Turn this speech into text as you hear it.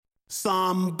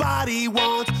Somebody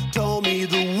once told me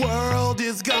the world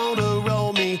is gonna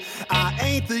roll me. I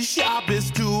ain't the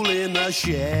sharpest tool in the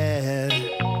shed.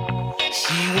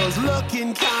 She was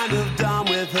looking kind of dumb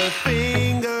with her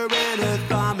finger and her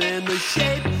thumb in the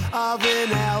shape of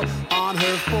an L on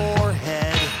her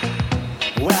forehead.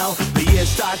 Well, the years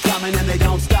start coming and they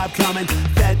don't stop coming.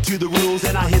 Fed to the rules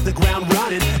and I hit the ground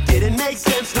running. Didn't make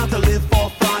sense not to live for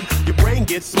fun. Your brain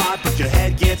gets smart but your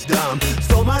head gets dumb.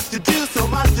 So much to do, so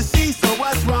much to see. So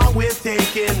what's wrong with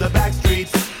taking the back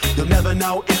streets? You'll never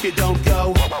know if you don't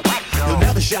go. You'll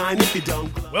never shine if you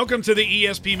don't glow. Welcome to the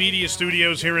ESP Media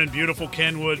Studios here in beautiful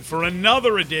Kenwood for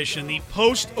another edition, the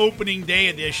post-opening day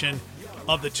edition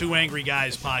of the Two Angry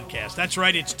Guys podcast. That's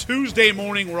right, it's Tuesday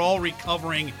morning. We're all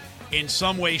recovering in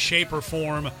some way, shape, or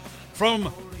form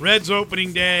from Reds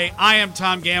opening day. I am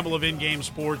Tom Gamble of In-Game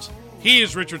Sports. He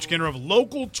is Richard Skinner of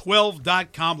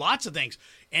Local12.com. Lots of things.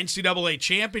 NCAA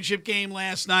championship game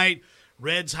last night,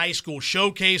 Reds high school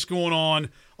showcase going on,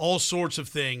 all sorts of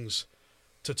things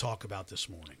to talk about this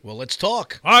morning. Well, let's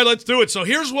talk. All right, let's do it. So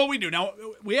here's what we do. Now,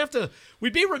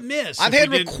 we'd be remiss. I've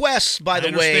had requests, by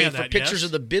the way, for pictures yes?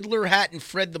 of the Bidler hat and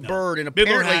Fred the Bird. And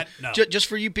apparently, hat, no. Just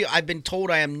for you people, I've been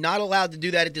told I am not allowed to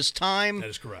do that at this time. That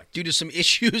is correct. Due to some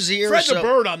issues here. Fred the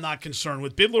Bird, I'm not concerned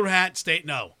with. Bidler hat,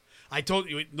 no. I told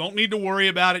you, don't need to worry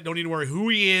about it. Don't need to worry who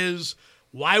he is,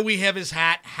 why we have his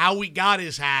hat, how we got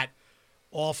his hat.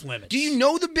 Off limits. Do you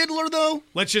know the Bidler, though?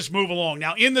 Let's just move along.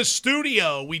 Now, in the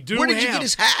studio, we do have... Where did you get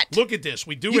his hat? Look at this.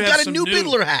 We do You've have got some a new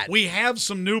Bidler hat. We have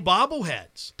some new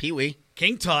bobbleheads. Pee-wee.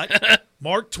 King Tut,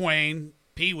 Mark Twain,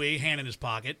 Pee-wee, hand in his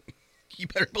pocket. You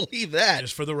better believe that.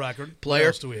 Just for the record. Player. What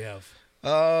else do we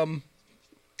have?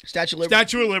 Statue of Liberty.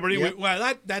 Statue of Liberty.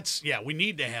 Yep. We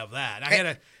need to have that.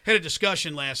 I had a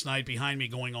discussion last night behind me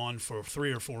going on for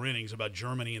 3 or 4 innings about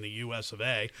Germany and the U.S. of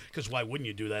A. Because why wouldn't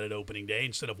you do that at opening day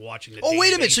instead of watching the? Oh,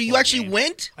 wait a minute! So you actually game?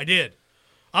 went? I did.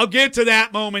 I'll get to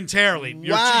that momentarily.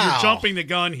 You're jumping the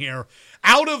gun here.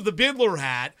 Out of the Bidler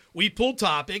hat, we pull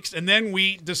topics and then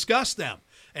we discuss them.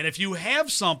 And if you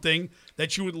have something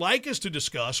that you would like us to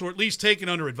discuss, or at least take it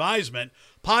under advisement,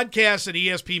 podcast at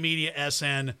ESP Media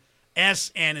SN.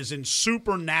 SN is in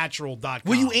supernatural.com.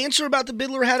 Will you answer about the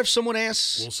Bidler hat if someone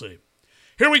asks? We'll see.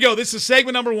 Here we go. This is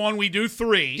segment number 1. We do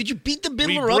 3. Did you beat the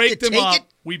Bidler up to take it?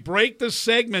 We break the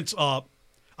segments up.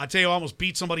 I tell you, I almost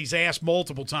beat somebody's ass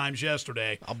multiple times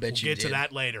yesterday. I'll bet you We'll get did. to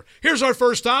that later. Here's our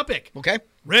first topic. Okay.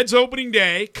 Reds opening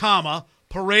day,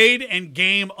 parade and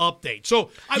game update.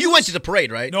 So you went to the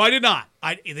parade, right? No, I did not.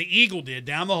 The Eagle did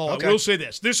down the hall. Okay. I will say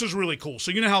this. This is really cool.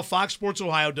 So you know how Fox Sports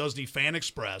Ohio does the Fan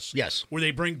Express? Yes. Where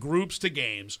they bring groups to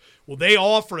games. Well, they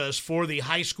offered us for the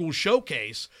high school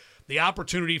showcase the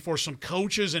opportunity for some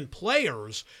coaches and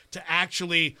players to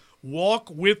actually walk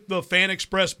with the Fan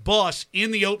Express bus in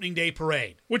the opening day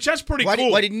parade, which that's pretty cool.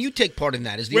 Why didn't you take part in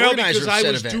that as the organizer of said because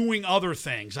I was event? doing other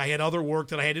things. I had other work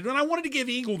that I had to do, and I wanted to give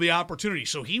Eagle the opportunity.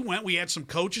 So he went. We had some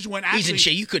coaches who went. He's in actually,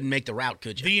 shape. You couldn't make the route,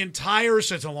 could you? the entire,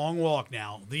 it's a long walk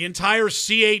now, the entire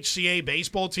CHCA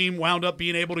baseball team wound up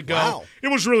being able to go. Wow. It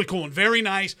was really cool and very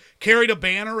nice. Carried a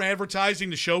banner advertising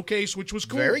the showcase, which was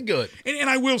cool. Very good. And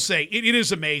I will say, it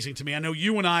is amazing to me. I know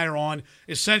you and I are on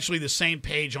essentially the same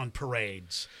page on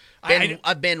parades.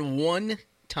 I've been one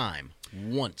time.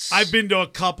 Once. I've been to a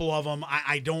couple of them.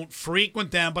 I don't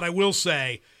frequent them, but I will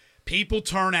say people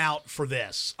turn out for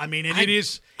this. I mean,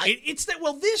 this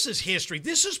is history.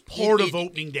 This is part of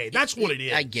opening day. That's what it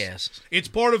is. I guess. It's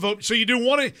part of opening. So you do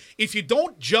want to, if you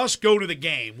don't just go to the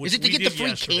game, which is it to we get the did free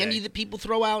yesterday, candy that people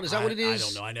throw out? Is that what it is? I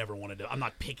don't know. I never wanted to. I'm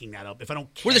not picking that up. If I don't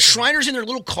Were the catch them, Shriners in their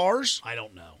little cars? I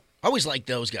don't know. I always like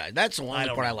those guys. That's the one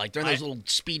part I like. They're in those little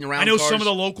speeding around I know cars. some of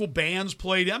the local bands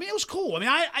played. I mean, it was cool. I mean,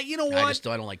 you know what?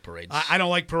 I don't like parades. I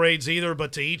don't like parades either,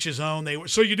 but to each his own.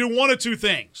 So you do one of two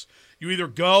things. You either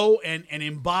go and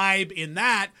imbibe in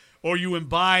that, or you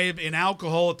imbibe in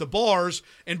alcohol at the bars,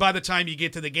 and by the time you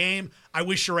get to the game, I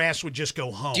wish your ass would just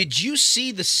go home. Did you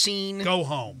see the scene? Go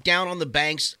home. Down on the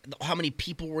banks, how many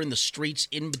people were in the streets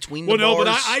in between the bars? bars? Well,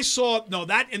 no, but I saw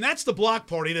that, and that's the block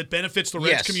party that benefits the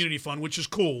Reds Community Fund, which is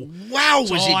cool. Wow,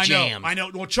 was it jammed? I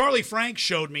know. Well, Charlie Frank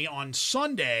showed me on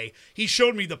Sunday. He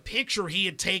showed me the picture he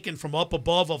had taken from up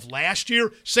above of last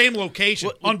year. Same location.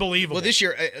 Unbelievable. Well, this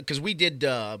year, because we did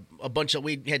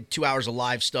we had 2 hours of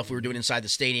live stuff we were doing inside the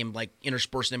stadium, like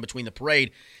interspersed in between the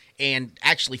parade. And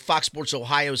actually, Fox Sports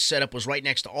Ohio's setup was right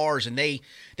next to ours, and they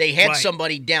had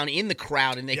somebody down in the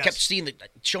crowd, and they kept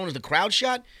showing us the crowd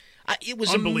shot. It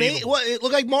was amazing. Well, it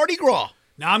looked like Mardi Gras.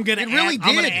 Now I'm going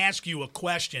to ask you a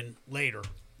question later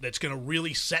that's going to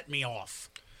really set me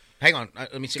off. Hang on.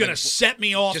 Let me see. It's going to set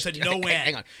me off to no end.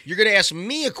 Hang on. You're going to ask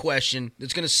me a question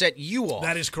that's going to set you off.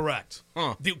 That is correct.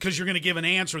 Huh. Because you're going to give an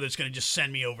answer that's going to just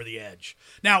send me over the edge.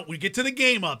 Now, we get to the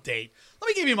game update. Let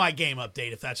me give you my game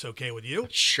update, if that's okay with you.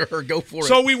 Sure, go for it.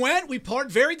 So we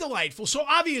parked, very delightful. So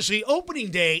obviously,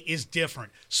 opening day is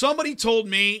different. Somebody told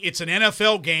me it's an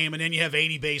NFL game, and then you have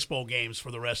 80 baseball games for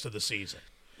the rest of the season.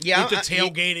 Yeah, with the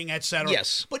tailgating, et cetera.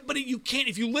 Yes. But you can't,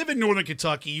 if you live in Northern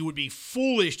Kentucky, you would be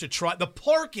foolish to try the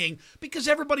parking because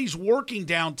everybody's working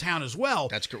downtown as well.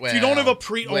 That's correct. If you don't have a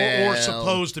or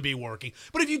supposed to be working.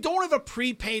 But if you don't have a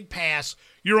prepaid pass,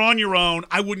 you're on your own.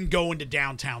 I wouldn't go into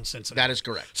downtown Cincinnati. That is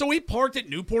correct. So we parked at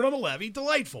Newport on the Levee.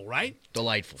 Delightful, right?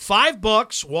 Delightful.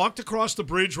 $5, walked across the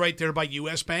bridge right there by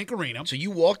U.S. Bank Arena. So you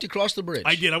walked across the bridge.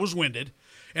 I did. I was winded.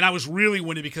 And I was really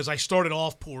winded because I started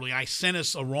off poorly. I sent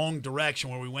us a wrong direction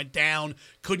where we went down,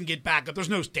 couldn't get back up. There's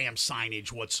no damn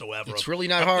signage whatsoever. It's really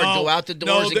not hard. Go out the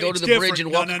doors and go to the bridge and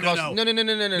walk across. No.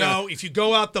 No, if you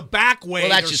go out the back way,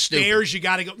 that's there's just stairs stupid. you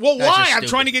got to go. Well, That's why? just I'm stupid.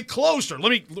 trying to get closer.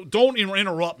 Don't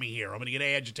interrupt me here. I'm going to get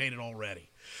agitated already.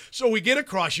 So we get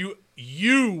across.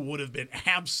 You would have been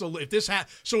absolutely if this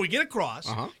so we get across.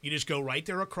 You just go right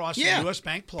there across the U.S.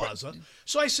 Bank Plaza.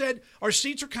 So I said our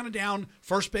seats are kind of down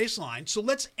first base line. So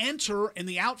let's enter in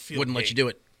the outfield. Wouldn't let you do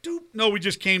it. No, we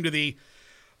just came to the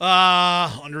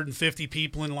 150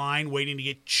 people in line waiting to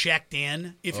get checked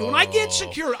in. When I get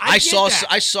secure, I saw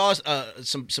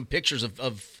some pictures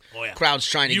of crowds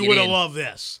trying to get in. You would have loved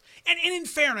this. And in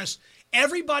fairness,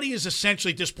 everybody is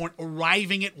essentially at this point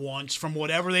arriving at once from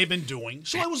whatever they've been doing.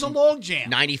 So it was a log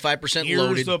jam. 95%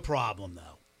 loaded. Here's the problem,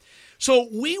 though. So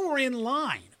we were in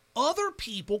line. Other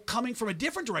people coming from a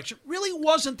different direction really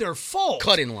wasn't their fault.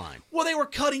 Cut in line. Well, they were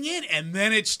cutting in, and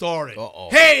then it started. Uh-oh.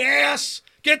 Hey, ass!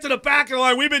 Get to the back of the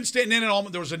line. We've been standing in, and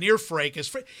there was a near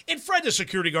fracas. And Fred, the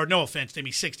security guard, no offense to him,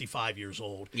 he's 65 years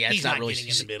old. Yeah, he's not really. getting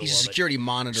in the middle He's of a security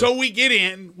monitor. So we get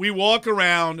in, we walk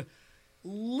around.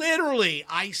 Literally,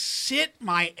 I sit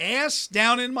my ass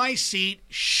down in my seat,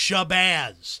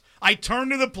 shabazz. I turn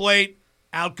to the plate,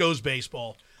 out goes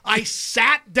baseball. I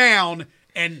sat down,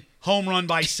 and home run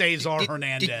by Cesar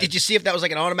Hernandez. Did you see if that was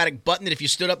like an automatic button that if you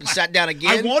stood up and sat down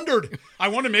again? I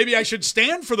wondered maybe I should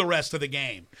stand for the rest of the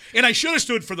game. And I should have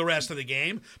stood for the rest of the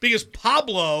game because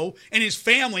Pablo and his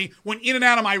family went in and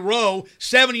out of my row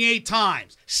 78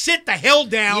 times. Sit the hell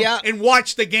down and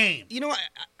watch the game. You know,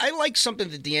 I like something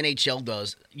that the NHL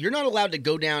does. You're not allowed to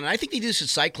go down, and I think they do this at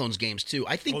Cyclones games too.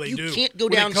 I think can't go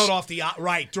down. They cut off the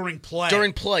right during play.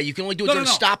 During play, you can only do it during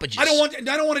stoppages. I don't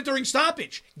want it during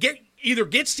stoppage. Either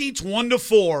get seats 1 to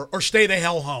 4 or stay the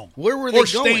hell home. Where were they or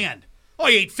going? Stand. Oh,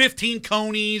 I ate 15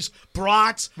 conies,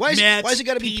 brats, why is it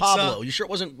got to be pizza. Pablo? You sure it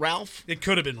wasn't Ralph? It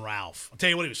could have been Ralph. I'll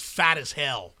tell you what, he was fat as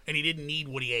hell, and he didn't need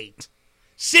what he ate.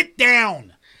 Sit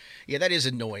down. Yeah, that is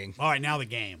annoying. All right, now the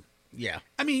game. Yeah.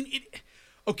 I mean,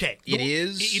 okay. It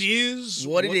is. It is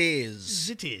what it is.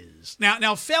 It is.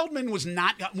 Now Feldman was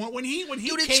not when he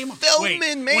Dude, came it's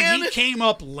Feldman, man. When he came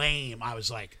up lame, I was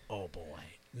like, oh boy.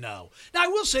 No. Now, I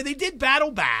will say they did battle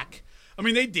back. I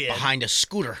mean, they did. Behind a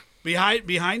scooter.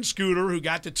 Behind Scooter, who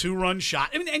got the 2-run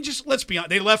shot. And just, let's be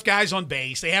honest, they left guys on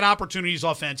base. They had opportunities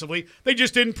offensively. They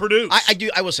just didn't produce.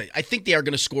 I will say, I think they are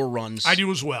going to score runs. I do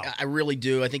as well. I really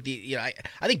do. I think I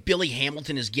think Billy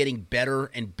Hamilton is getting better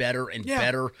and better and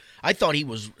better. I thought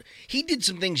he did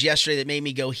some things yesterday that made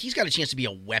me go, he's got a chance to be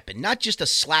a weapon. Not just a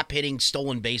slap-hitting,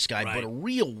 stolen base guy, but a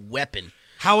real weapon.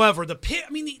 However, the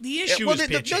issue is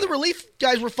pitching. The relief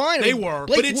guys were fine. They were,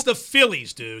 but it's the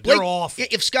Phillies, dude. They're awful.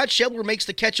 If Scott Schebler makes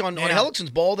the catch on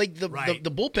Hellickson's ball, the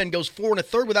bullpen goes 4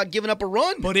 1/3 without giving up a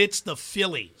run. But it's the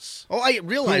Phillies. Oh, I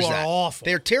realize that. Who are awful.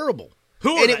 They're terrible.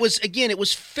 It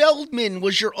was Feldman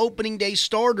was your opening day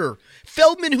starter.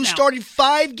 Feldman who started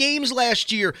 5 games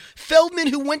last year. Feldman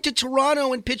who went to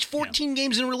Toronto and pitched 14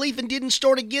 games in relief and didn't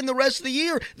start again the rest of the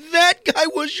year. That guy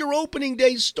was your opening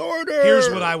day starter. Here's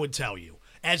what I would tell you.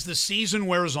 As the season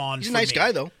wears on, he's a nice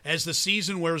guy, though. As the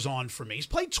season wears on for me, he's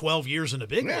played 12 years in the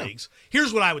big leagues.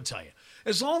 Here's what I would tell you.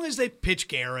 As long as they pitch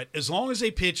Garrett, as long as they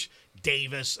pitch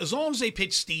Davis, as long as they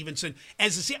pitch Stevenson,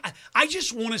 I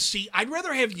just want to see. I'd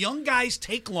rather have young guys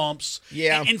take lumps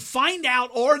and find out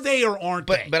are they or aren't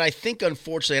they. But I think,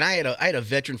 unfortunately, and I had a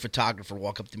veteran photographer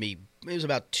walk up to me. It was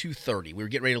about 2:30. We were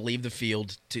getting ready to leave the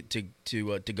field to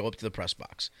go up to the press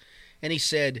box. And he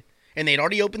said, and they'd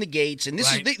already opened the gates, and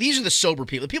these are the sober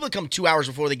people. The people that come 2 hours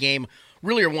before the game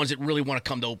really are ones that really want to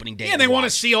come to opening day. Yeah, they want to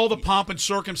see all the pomp and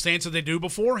circumstance that they do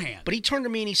beforehand. But he turned to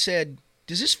me and he said,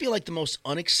 does this feel like the most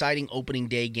unexciting opening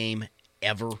day game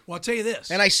ever. Well, I'll tell you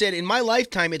this. And I said, in my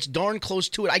lifetime, it's darn close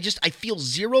to it. I feel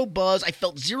zero buzz. I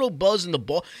felt zero buzz in the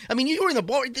ball. I mean, you were in the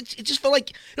ball. It just felt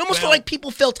like, it almost felt like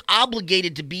people felt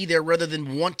obligated to be there rather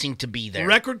than wanting to be there.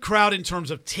 Record crowd in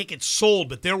terms of tickets sold,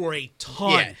 but there were a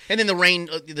ton. Yeah. And then the rain,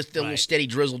 the little steady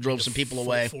drizzle drove some people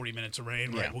away. 40 minutes of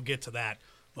rain. Right. Yeah. We'll get to that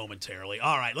momentarily.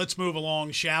 All right, let's move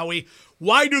along, shall we?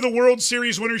 Why do the World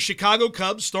Series winners Chicago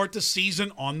Cubs start the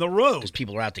season on the road? Because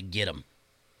people are out to get them.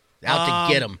 To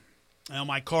get them. Well,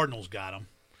 my Cardinals got them.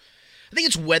 I think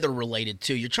it's weather related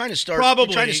too. You're trying to start. Probably.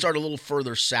 You're trying to start a little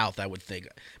further south, I would think.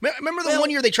 Remember the one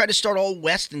year they tried to start all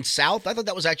west and south? I thought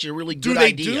that was actually a really good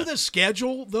idea. Do they do the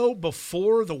schedule though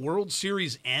before the World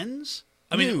Series ends?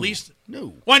 I mean, at least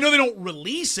no. Well, I know they don't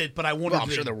release it, but I wonder I'm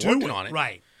if sure they they're working do on it.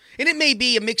 Right. And it may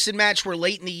be a mix and match where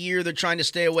late in the year they're trying to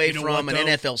stay away from an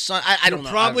NFL Sun. I don't know.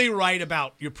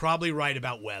 You're probably right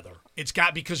about weather. It's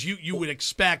got because you would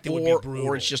expect it would be brutal.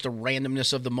 Or it's just a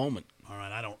randomness of the moment. All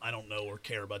right, I don't know or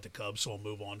care about the Cubs, so I'll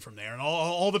move on from there. And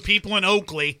all the people in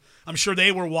Oakley, I'm sure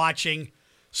they were watching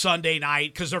Sunday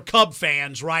night because they're Cub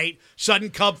fans, right?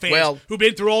 Sudden Cub fans who've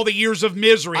been through all the years of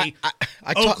misery.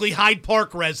 Oakley Hyde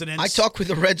Park residents. I talked with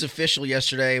the Reds official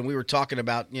yesterday, and we were talking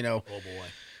about Oh boy.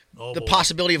 The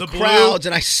possibility of crowds,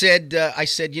 and I said,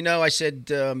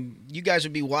 you guys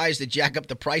would be wise to jack up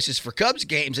the prices for Cubs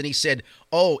games, and he said,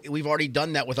 we've already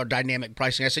done that with our dynamic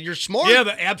pricing. I said, you're smart. Yeah,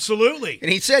 absolutely.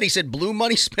 And he said, blue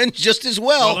money spends just as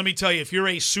well. Well, let me tell you, if you're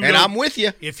a pseudo, and I'm with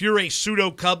you. If you're a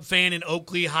pseudo Cub fan in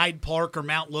Oakley, Hyde Park, or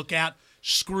Mount Lookout,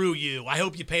 screw you. I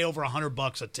hope you pay over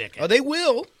 $100 a ticket. Oh, they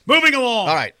will. Moving along.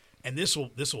 All right, and this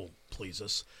will please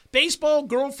us. Baseball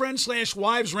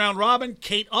girlfriend/wives round robin,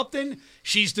 Kate Upton.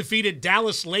 She's defeated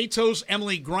Dallas Latos,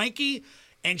 Emily Granke,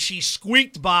 and she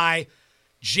squeaked by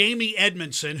Jamie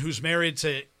Edmondson, who's married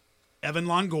to Evan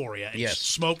Longoria. And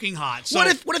smoking hot. So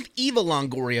what if Eva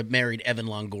Longoria married Evan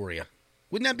Longoria?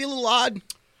 Wouldn't that be a little odd?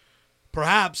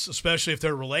 Perhaps, especially if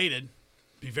they're related.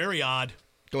 Be very odd.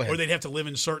 Go ahead. Or they'd have to live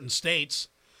in certain states.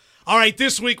 All right,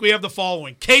 this week we have the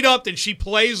following. Kate Upton, she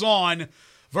plays on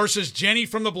versus Jenny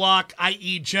from the block,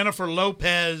 i.e. Jennifer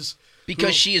Lopez.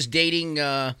 Because she is dating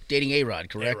A-Rod,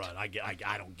 correct? A-Rod.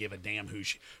 I don't give a damn who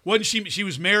she wasn't. She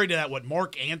was married to that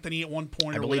Mark Anthony at one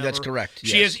point. I believe that's correct.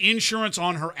 Yes. She has insurance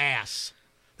on her ass.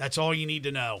 That's all you need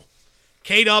to know.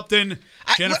 Kate Upton,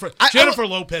 Jennifer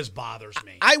Lopez bothers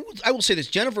me. I will say this: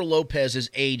 Jennifer Lopez has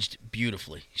aged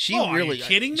beautifully. Are you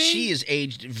kidding me? She has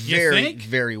aged very,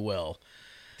 very well.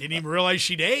 Didn't even realize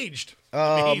she'd aged.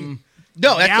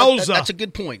 No, that's a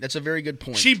good point. That's a very good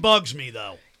point. She bugs me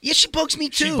though. Yeah, she bugs me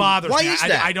too. She bothers me. Why is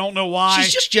that? I don't know why.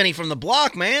 She's just Jenny from the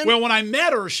block, man. Well, when I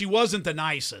met her, she wasn't the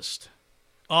nicest.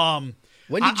 When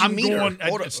did you meet her?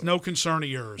 It's no concern of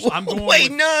yours. I'm going.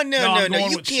 Wait, no.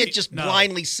 You can't just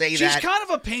blindly say that. She's kind of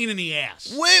a pain in the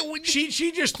ass. Wait,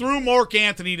 she just threw Mark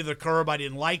Anthony to the curb. I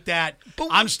didn't like that. But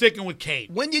I'm sticking with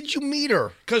Kate. When did you meet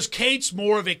her? Because Kate's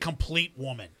more of a complete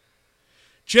woman.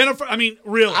 Jennifer, I mean,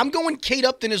 really, I'm going Kate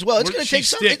Upton as well. It's going to take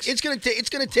some. It's going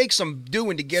to take some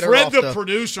doing to get her off the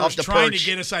producer, is trying perch. to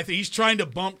get us. I think he's trying to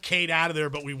bump Kate out of there,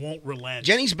 but we won't relent.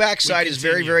 Jenny's backside is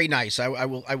very, very nice. I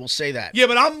will say that. Yeah,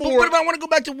 but I'm more. But I want to go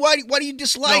back to why do you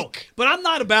dislike? No, but I'm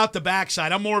not about the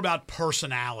backside. I'm more about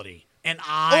personality and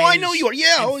eyes. Oh, I know you are.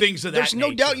 Yeah, and things of that There's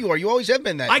no doubt you are. You always have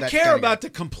been that. I care about the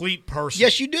complete person.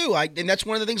 Yes, you do. And that's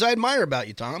one of the things I admire about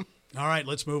you, Tom. All right,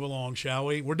 let's move along, shall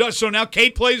we? We're done. So now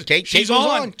Kate plays. She's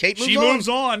on. She moves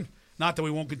on. Not that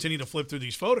we won't continue to flip through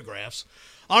these photographs.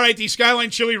 All right, the Skyline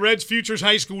Chili Reds Futures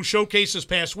High School Showcase this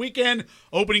past weekend.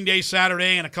 Opening day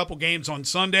Saturday and a couple games on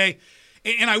Sunday.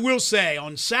 And I will say,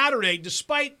 on Saturday,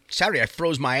 I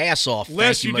froze my ass off.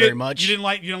 Thank you very much. You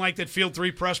didn't like that Field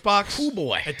 3 press box? Oh,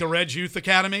 boy. At the Reds Youth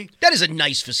Academy? That is a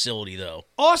nice facility, though.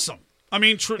 Awesome. I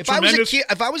mean, tremendous.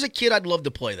 If I was a kid, I'd love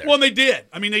to play there. Well, they did.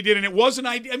 I mean, they did, and it wasn't.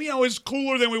 It was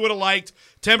cooler than we would have liked.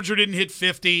 Temperature didn't hit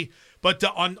 50, but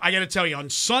I got to tell you, on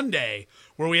Sunday,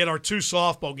 where we had our two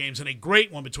softball games and a great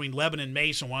one between Lebanon and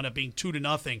Mason, wound up being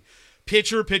 2-0.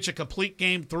 Pitcher pitched a complete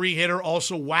game 3-hitter,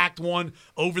 also whacked one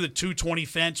over the 220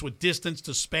 fence with distance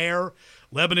to spare.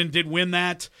 Lebanon did win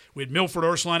that. We had Milford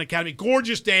Ursuline Academy.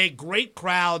 Gorgeous day, great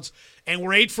crowds, and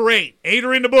we're 8 for 8. 8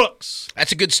 are in the books.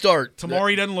 That's a good start.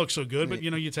 Tamari doesn't look so good, but,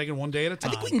 you're taking one day at a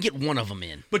time. I think we can get one of them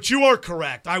in. But you are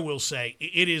correct. I will say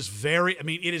it is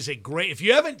it is a great – if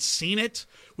you haven't seen it,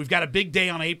 we've got a big day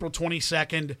on April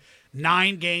 22nd.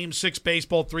 9 games, 6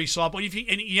 baseball, 3 softball.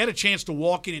 And you had a chance to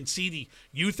walk in and see the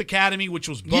Youth Academy, which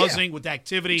was buzzing with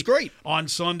activity. It's great. On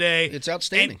Sunday. It's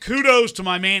outstanding. And kudos to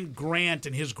my man Grant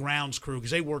and his grounds crew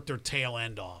because they worked their tail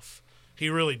end off. He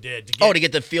really did. To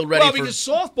get the field ready well, because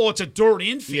softball, it's a dirt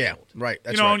infield. Yeah, right.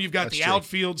 That's right. And you've got the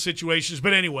outfield situations.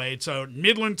 But anyway, it's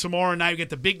Midland tomorrow. Now you get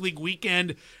the big league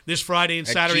weekend this Friday and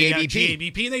Saturday at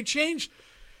GABP. And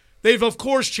they've, of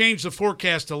course, changed the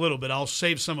forecast a little bit. I'll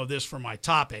save some of this for my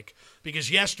topic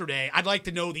because yesterday I'd like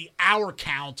to know the hour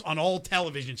count on all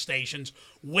television stations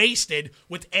wasted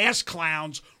with ass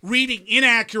clowns reading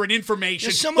inaccurate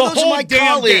information. Some of those are my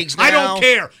colleagues now. I don't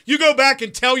care. You go back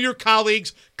and tell your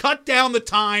colleagues, cut down the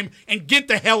time and get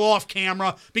the hell off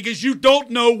camera because you don't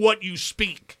know what you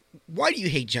speak. Why do you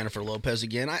hate Jennifer Lopez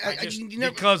again?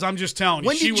 Because I'm just telling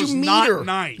you, she was not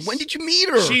nice. When did you meet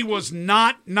her? She was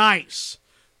not nice.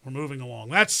 We're moving along.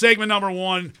 That's segment number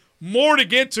 1. More to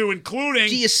get to, including...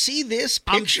 Do you see this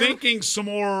picture? I'm thinking some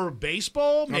more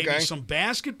baseball, maybe some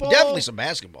basketball. Definitely some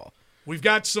basketball. We've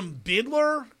got some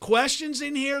Bidler questions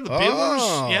in here. The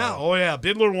Bidlers. Yeah. Oh, yeah.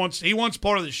 Bidler wants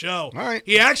part of the show. All right.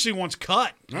 He actually wants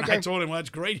cut. And okay. I told him, well, that's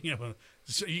great. You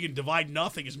can divide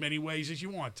nothing as many ways as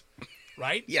you want.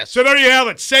 Right? Yes. So there you have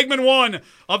it. Segment 1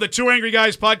 of the Two Angry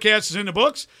Guys podcast is in the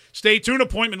books. Stay tuned.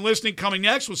 Appointment listing coming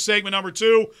next with segment number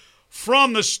 2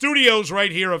 from the studios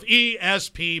right here of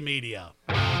ESP Media.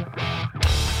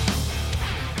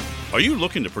 Are you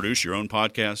looking to produce your own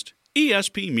podcast?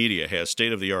 ESP Media has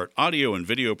state-of-the-art audio and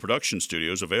video production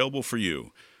studios available for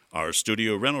you. Our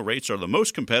studio rental rates are the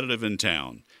most competitive in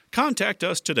town. Contact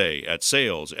us today at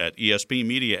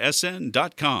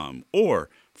sales@espmediasn.com or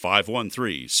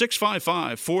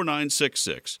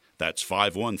 513-655-4966. That's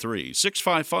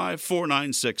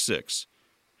 513-655-4966.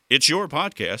 It's your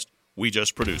podcast. We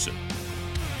just produce it.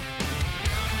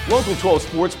 Local 12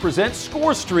 Sports presents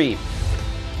Score Stream.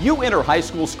 You enter high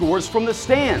school scores from the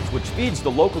stands, which feeds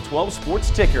the Local 12 Sports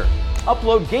ticker.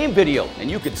 Upload game video, and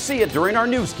you can see it during our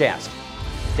newscast.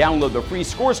 Download the free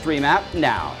Score Stream app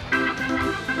now.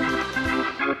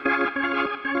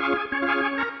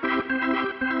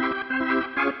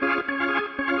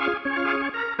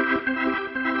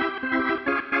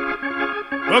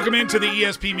 Welcome into the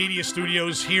ESP Media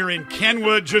Studios here in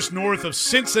Kenwood, just north of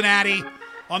Cincinnati.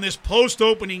 On this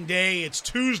post-opening day, it's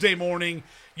Tuesday morning.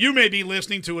 You may be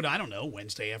listening to it, I don't know,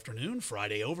 Wednesday afternoon,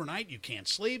 Friday overnight. You can't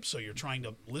sleep, so you're trying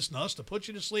to listen to us to put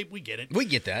you to sleep. We get it. We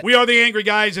get that. We are the Angry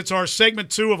Guys. It's our segment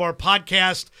 2 of our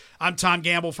podcast. I'm Tom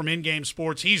Gamble from In-Game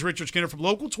Sports. He's Richard Skinner from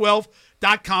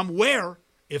Local12.com, where,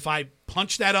 if I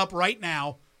punch that up right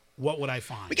now, what would I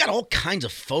find? We got all kinds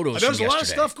of photos There's from a lot of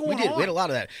yesterday. stuff going on. We had a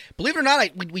lot of that. Believe it or not,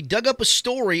 we dug up a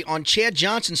story on Chad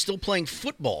Johnson still playing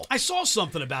football. I saw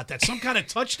something about that. Some kind of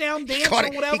touchdown dance or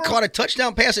whatever? He caught a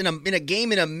touchdown pass in a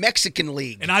game in a Mexican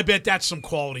league. And I bet that's some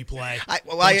quality play.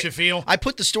 Don't you feel? I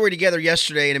put the story together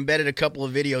yesterday and embedded a couple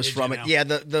of videos from it. Now? Yeah,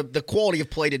 the quality of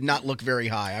play did not look very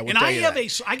high. I will tell you that.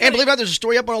 And believe it or not, there's a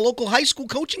story up on a local high school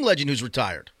coaching legend who's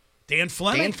retired. Dan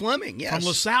Fleming, yes. From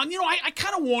LaSalle. I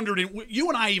kind of wondered, you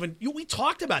and I we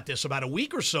talked about this about a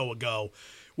week or so ago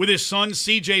with his son,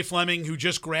 C.J. Fleming, who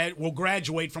just will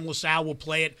graduate from LaSalle, will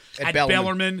play it at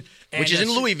Bellarmine. Which is in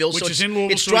Louisville.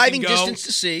 It's so driving distance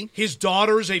to see. His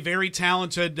daughter's a very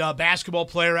talented basketball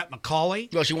player at Macaulay.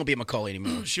 Well, she won't be at Macaulay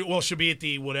anymore. She'll be at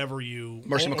the whatever you...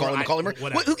 Mercy Macaulay.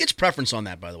 Who gets preference on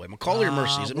that, by the way? Macaulay or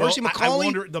Mercy? Is it Mercy Macaulay?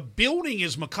 I wonder, the building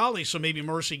is Macaulay, so maybe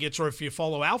Mercy gets, or if you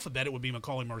follow alphabet, it would be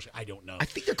Macaulay Mercy. I don't know. I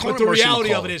think they're calling it Mercy Macaulay. But the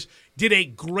reality of it is, did a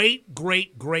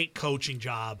great coaching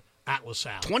job at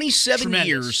LaSalle. 27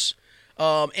 years.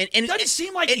 And it doesn't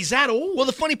seem like he's that old. Well,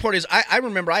 the funny part is, I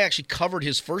remember I actually covered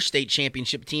his first state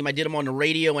championship team. I did him on the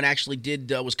radio and actually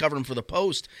was covering him for the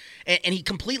Post. And he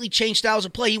completely changed styles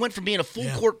of play. He went from being a full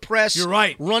court press,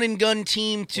 run and gun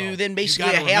team to then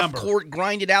basically a half court,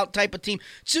 grinded out type of team.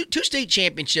 Two state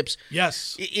championships.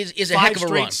 Yes, is a heck of a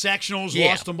run. 5 straight sectionals,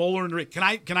 lost to Moeller and Rick. Can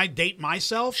I date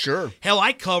myself? Sure. Hell,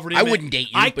 I covered him. I wouldn't date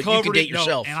you, but you can date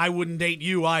yourself. And I wouldn't date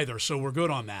you either. So we're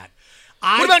good on that.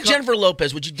 What about Jennifer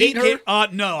Lopez? Would you date her?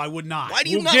 No, I would not. Why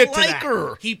do you not like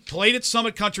her? He played at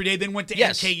Summit Country Day, then went to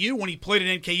NKU. When he played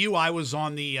at NKU, I was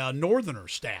on the Northerner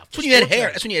staff. That's when you had hair.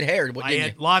 That's when you had hair. I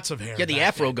had lots of hair. You had the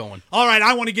afro going. All right,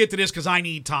 I want to get to this because I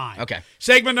need time. Okay.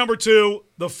 Segment number 2,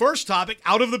 the first topic,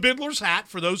 out of the Bidler's hat,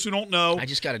 for those who don't know. I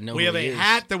just got to know We have a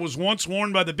hat that was once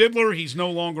worn by the Bidler. He's no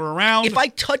longer around. If I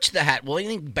touch the hat, will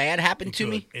anything bad happen to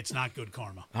me? It's not good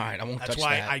karma. All right, I won't touch That's the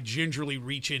hat. why I gingerly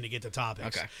reach in to get the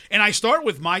topics. Okay. And I start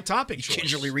with my topic choice. You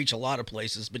gingerly reach a lot of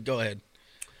places, but go ahead.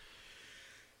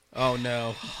 Oh,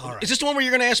 no. All right. Is this the one where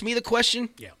you're going to ask me the question?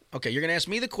 Yeah. Okay, you're going to ask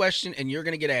me the question, and you're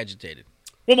going to get agitated.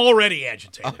 Well, I'm already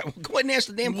agitated. All right, well, go ahead and ask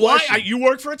the damn question. You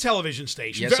work for a television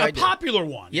station. Yes, I do. A popular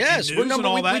one. Yes, we've been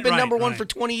number one for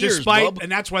 20 years, Despite, bub. and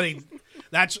that's why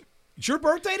it's your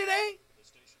birthday today?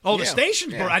 Oh, the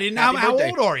station's birthday. I didn't know. How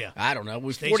old are you? I don't know. It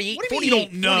was Station. 48, What do you mean you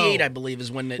don't know? 48, I believe,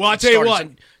 is when it Well, I'll tell you started.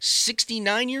 what. So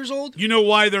 69 years old? You know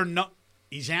why they're not.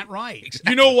 Is that right? Exactly.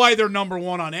 You know why they're number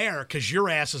one on air? Because your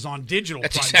ass is on digital.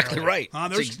 That's primarily. exactly right.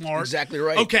 They're That's smart. exactly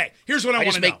right. Okay, here's what I want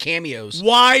to just know. make cameos.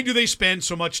 Why do they spend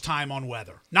so much time on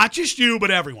weather? Not just you,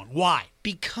 but everyone. Why?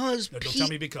 Because No, don't tell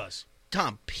me because.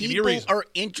 Tom, me a people reason. are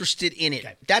interested in it.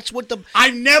 Okay. That's what the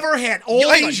I've never had all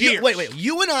Hang on, these years. Wait.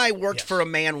 You and I worked Yes. for a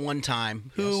man one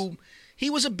time who he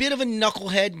was a bit of a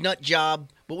knucklehead nut job,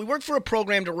 but we worked for a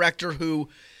program director who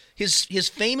his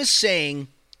famous saying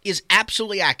is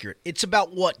absolutely accurate. It's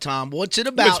about what, Tom? What's it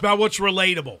about? It's about what's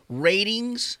relatable.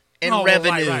 Ratings and Oh,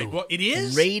 revenue. right. Well, it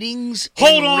is? Ratings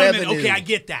Hold and on revenue. a minute. Okay, I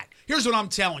get that. Here's what I'm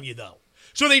telling you, though.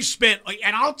 So they've spent,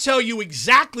 and I'll tell you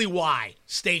exactly why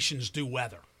stations do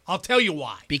weather. I'll tell you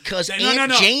why. Because No,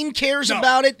 Aunt Jane cares No,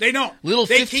 about it? They don't. Little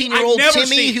They 15-year-old I've never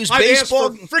Timmy seen- who's I've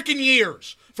baseball. asked for freaking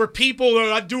years for people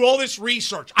that do all this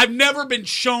research. I've never been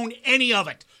shown any of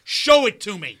it. Show it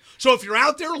to me. So if you're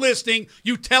out there listening,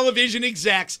 you television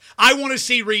execs, I want to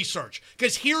see research.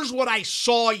 Because here's what I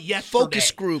saw yesterday.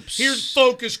 Focus groups. Here's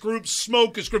focus groups,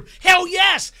 smokers group. Hell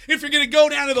yes! If you're going to go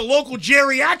down to the local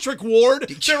geriatric ward,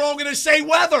 they're all going to say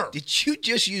weather. Did you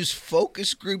just use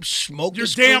focus groups,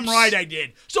 smokers You're groups? damn right I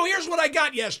did. So here's what I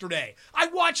got yesterday. I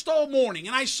watched all morning,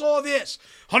 and I saw this.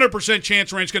 100%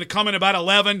 chance rain's going to come in about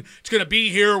 11. It's going to be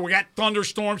here. We got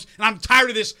thunderstorms, and I'm tired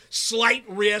of this slight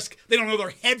risk. They don't know their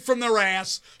head from their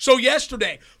ass. So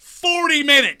yesterday, 40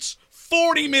 minutes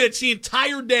the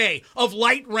entire day of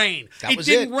light rain. That was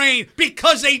didn't it. rain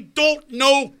because they don't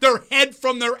know their head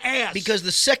from their ass. Because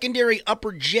the secondary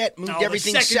upper jet moved No, the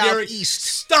everything secondary- southeast.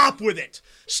 Stop with it.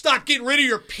 Stop getting rid of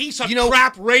your piece of You know-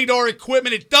 crap radar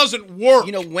equipment. It doesn't work.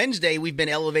 You know, Wednesday we've been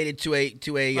elevated to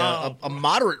a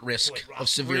moderate risk of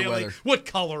severe Really? weather. What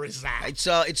color is that?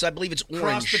 It's I believe it's Cross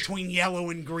orange. between yellow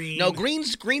and green. No,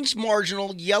 green's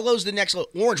marginal. Yellow's the next level.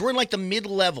 Orange. We're in like the mid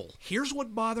level. Here's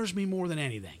what bothers me more than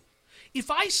anything. If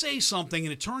I say something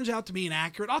and it turns out to be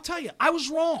inaccurate, I'll tell you, I was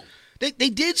wrong.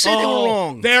 They did say they were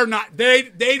wrong. They're not. They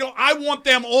don't. I want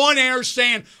them on air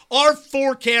saying our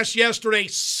forecast yesterday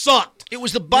sucked. It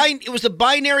was the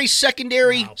binary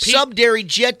secondary subdary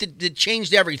jet that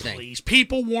changed everything. Please,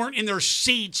 people weren't in their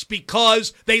seats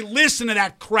because they listened to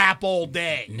that crap all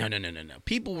day. No.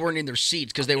 People weren't in their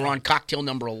seats because they were on cocktail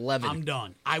number 11. I'm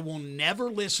done. I will never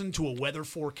listen to a weather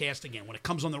forecast again. When it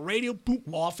comes on the radio, boop,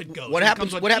 off it goes. What When it happens?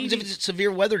 comes on What happens TV, if it's a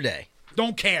severe weather day?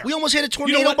 Don't care. We almost had a You know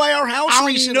tornado what? by our house I'll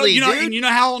recently, know, dude. And you know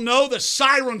how I'll know? The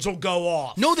sirens will go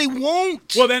off. No, they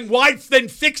won't. Well, then why then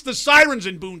fix the sirens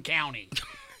in Boone County?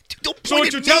 Don't So point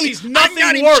what you're at telling me. me is nothing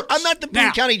I'm not works. I'm not the Boone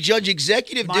Now, County Judge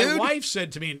Executive, My dude. wife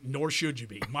said to me, nor should you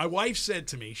be. My wife said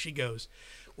to me, she goes,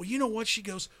 well, you know what? She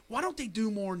goes, why don't they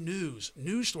do more news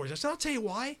stories? I said, I'll tell you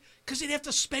why. Because they'd have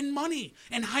to spend money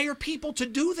and hire people to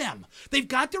do them. They've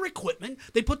got their equipment.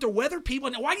 They put their weather people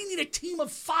in. Why do you need a team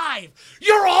of 5?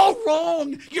 You're all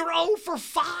wrong. You're 0 for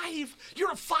 5.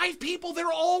 You're 5 people.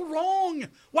 They're all wrong.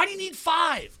 Why do you need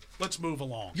 5? Let's move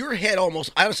along. Your head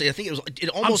almost, honestly, I think it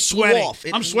I'm almost flew sweating. off.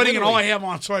 I'm sweating, and all I have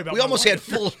on. Sorry about. We my almost wife.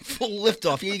 had full lift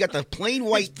off. You got the plain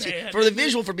white bad. for the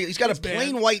visual for people. He's got It's a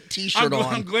plain bad. white T-shirt on.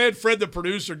 I'm glad Fred, the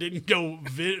producer, didn't go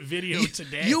video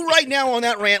today. You right now on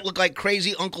that rant look like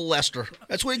crazy Uncle Lester.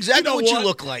 That's exactly know what you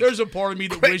look like. There's a part of me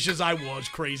that wishes I was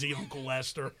crazy Uncle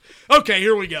Lester. Okay,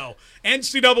 here we go.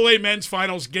 NCAA men's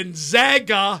finals.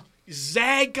 Gonzaga.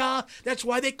 That's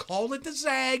why they call it the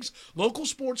Zags. Local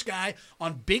sports guy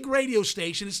on big radio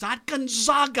station. It's not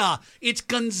Gonzaga. It's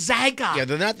Gonzaga. Yeah,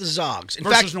 they're not the Zogs. In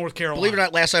Versus fact, North Carolina. believe it or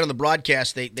not, last night on the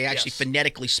broadcast, they actually Yes.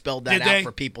 phonetically spelled that Did they? out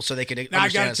for people so they could Now, I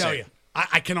understand. got to how tell say you, it.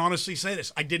 I can honestly say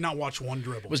this. I did not watch one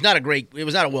dribble. It was not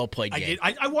a well played I game. did.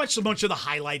 I watched a bunch of the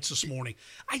highlights this morning.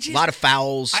 A lot of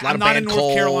fouls, a lot I'm of not bad a North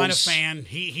calls. Carolina fan.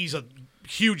 He's a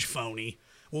huge phony.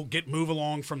 We'll move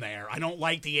along from there. I don't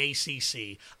like the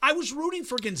ACC. I was rooting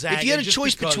for Gonzaga. If you had a just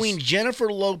choice because- between Jennifer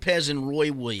Lopez and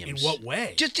Roy Williams, In what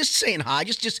way? Just saying hi,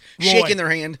 just Roy. shaking their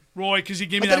hand. Roy, because he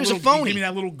gave me I thought that he was a little, phony. he gave me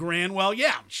that little grin. Well,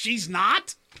 yeah, she's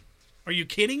not. Are you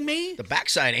kidding me? The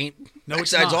backside ain't. No,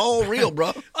 it's Backside's not. all real,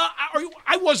 bro.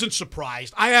 I wasn't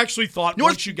surprised. I actually thought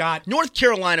once you got North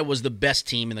Carolina was the best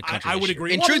team in the country. I this would year.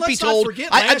 agree. And Well, truth be let's not told,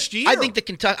 forget I last year. think the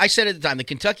Kentucky. I said at the time the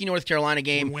Kentucky North Carolina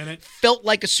game Would win it. felt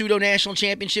like a pseudo national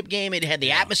championship game. It had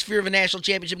the atmosphere of a national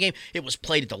championship game. It was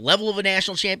played at the level of a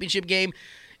national championship game.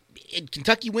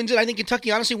 Kentucky wins it. I think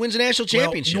Kentucky honestly wins a national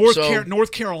championship. Well,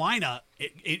 North Carolina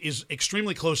it is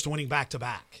extremely close to winning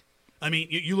back-to-back. I mean,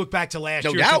 you look back to last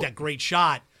No year, doubt. took that great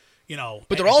shot.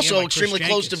 But they're at the also end by Chris extremely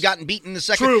close to Jenkins. have gotten beaten in the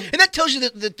second. True. And that tells you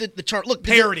the turn. Look,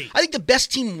 Parity. I think the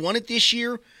best team won it this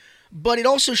year. but it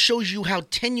also shows you how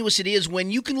tenuous it is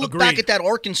when you can look Agreed. back at that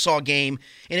Arkansas game,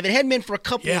 and if it hadn't been for a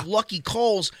couple Yeah. of lucky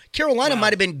calls, Carolina Wow.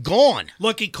 might have been gone.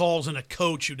 Lucky calls and a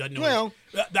coach who doesn't know. Well-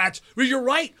 You're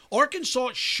right.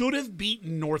 Arkansas should have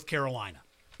beaten North Carolina.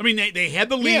 I mean, they had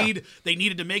the lead. Yeah. They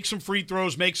needed to make some free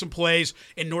throws, make some plays,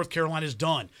 and North Carolina's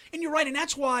done. And you're right, and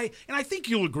that's why, and I think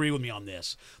you'll agree with me on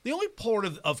this, the only part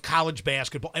of college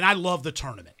basketball, and I love the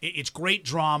tournament. It's great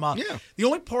drama. Yeah. The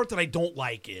only part that I don't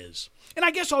like is, and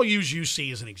I guess I'll use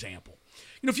UC as an example.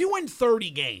 If you win 30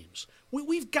 games,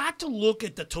 we've got to look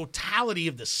at the totality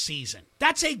of the season.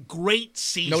 That's a great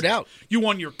season. No doubt. You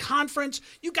won your conference.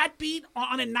 You got beat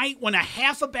on a night when a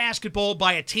half of basketball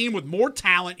by a team with more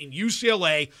talent in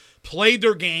UCLA played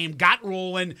their game, got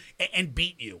rolling, and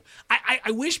beat you.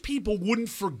 I wish people wouldn't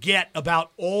forget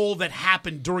about all that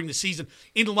happened during the season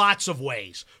in lots of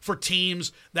ways for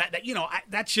teams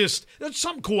that's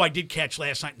something cool I did catch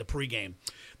last night in the pregame.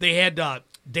 They had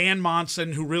Dan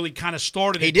Monson, who really kind of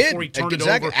started it before he turned it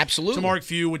over to Mark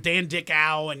Few with Dan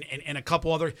Dickow and a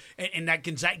couple other. And that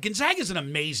Gonzaga is an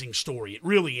amazing story. It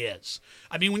really is.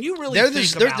 I mean, when you really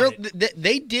think about it.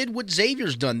 They did what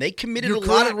Xavier's done. They committed You're a lot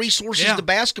correct. of resources Yeah. to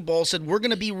basketball, said we're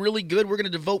going to be really good. We're going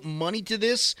to devote money to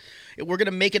this. We're going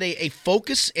to make it a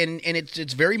focus, and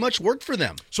it's very much worked for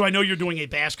them. So I know you're doing a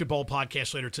basketball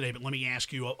podcast later today, but let me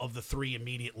ask you of the three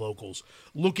immediate locals,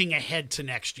 looking ahead to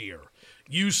next year,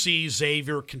 UC,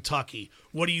 Xavier, Kentucky,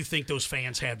 what do you think those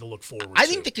fans have to look forward to? I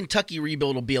think the Kentucky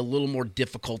rebuild will be a little more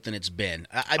difficult than it's been.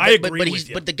 I agree with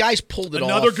you. But the guy's pulled it off.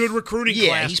 Another good recruiting class.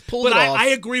 Yeah, he's pulled it off. I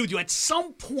agree with you. At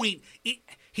some point,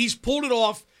 he's pulled it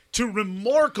off to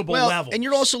remarkable levels. And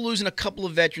you're also losing a couple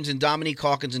of veterans in Dominique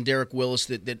Hawkins and Derek Willis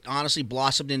that honestly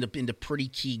blossomed into pretty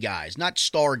key guys. Not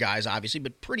star guys, obviously,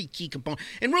 but pretty key components.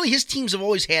 And really, his teams have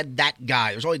always had that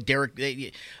guy. There's always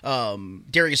Darius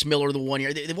Miller the one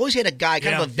year. They've always had a guy,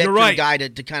 kind of a veteran guy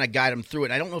to kind of guide them through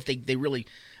it. I don't know if they really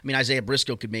 – I mean, Isaiah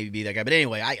Briscoe could maybe be that guy. But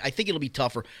anyway, I think it'll be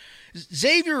tougher.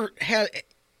 Xavier has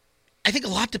 – I think a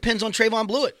lot depends on Trayvon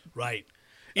Blewett. Right.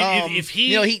 If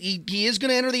he is going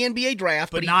to enter the NBA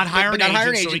draft, but not hiring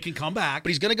agent, so he can come back. But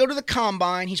he's going to go to the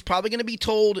combine. He's probably going to be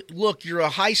told, "Look, you're a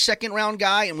high second round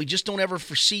guy, and we just don't ever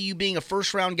foresee you being a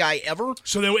first round guy ever."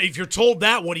 So if you're told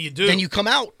that, what do you do? Then you come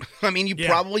out. I mean, you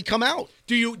probably come out.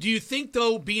 Do you think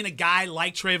though, being a guy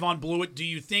like Trayvon Blewett, do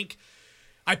you think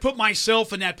I put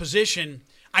myself in that position?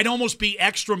 I'd almost be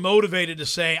extra motivated to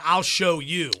say, I'll show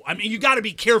you. I mean, you got to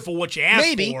be careful what you ask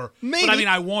for. Maybe. But, I mean,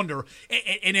 I wonder.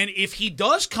 And then if he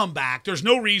does come back, there's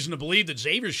no reason to believe that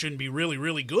Xavier shouldn't be really,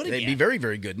 really good again. They'd be very,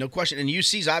 very good. No question. And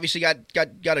UC's obviously got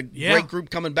a great group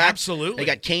coming back. Absolutely. They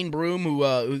got Kane Broom, who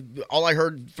all I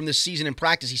heard from this season in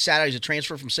practice, he sat out. He's a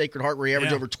transfer from Sacred Heart where he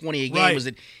averaged over 20 a game, was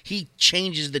that he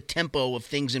changes the tempo of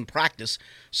things in practice.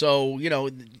 So,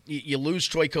 you lose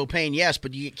Troy Copain, yes,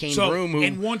 but you get Kane Broom,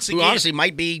 who honestly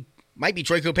might be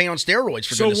Troy Copain on steroids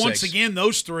for goodness sakes. So once again,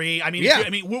 those three. I mean,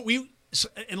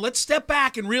 and let's step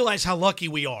back and realize how lucky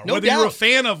we are. No Whether doubt. you're a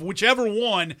fan of whichever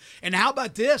one, and how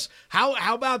about this?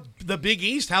 How about the Big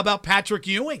East? How about Patrick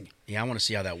Ewing? Yeah, I want to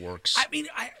see how that works. I mean,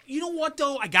 you know what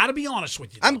though? I got to be honest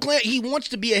with you. I'm glad he wants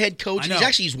to be a head coach.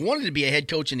 He's wanted to be a head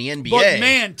coach in the NBA. But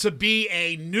man, to be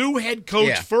a new head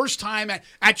coach, first time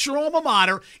at your alma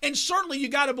mater, and certainly you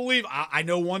got to believe. I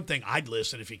know one thing: I'd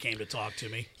listen if he came to talk to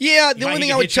me. Yeah, the only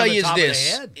thing I would tell you is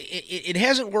this: it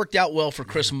hasn't worked out well for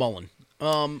Chris Mullen.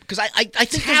 Because I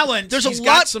think he's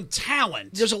got some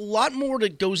talent. There's a lot more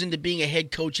that goes into being a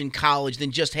head coach in college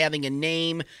than just having a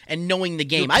name and knowing the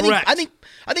game. You're correct.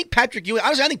 I think Patrick Ewing.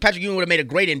 Honestly, I think Patrick Ewing would have made a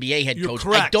great NBA head coach.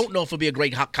 Correct. I don't know if he'll be a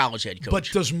great college head coach. But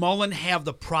does Mullen have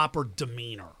the proper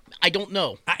demanner? I don't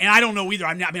know. And I don't know either.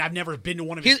 I've never been to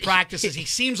one of his practices. He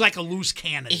seems like a loose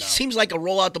cannon. He seems like a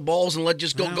roll out the balls and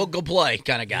go play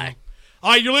kind of guy. Yeah.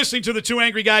 All right, you're listening to the Two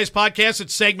Angry Guys podcast.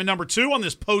 It's segment number 2 on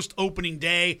this post-opening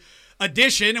day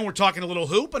edition, and we're talking a little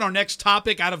hoop. And our next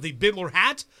topic out of the Bidler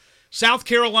hat, South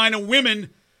Carolina women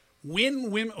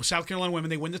South Carolina women,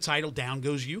 they win the title. Down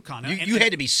goes UConn. You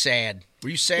had to be sad. Were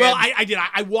you sad? Well, I did.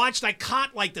 I watched. I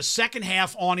caught like the second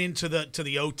half on into the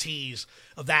OTs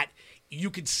of that.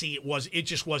 You could see it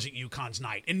just wasn't UConn's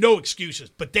night, and no excuses.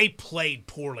 But they played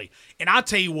poorly, and I'll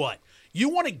tell you what. You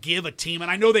want to give a team,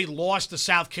 and I know they lost to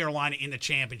South Carolina in the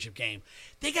championship game.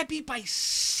 They got beat by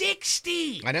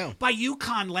 60. I know. By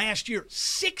UConn last year,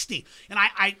 60. And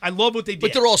I love what they did.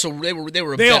 But they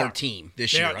were a better team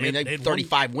this year. I mean, they had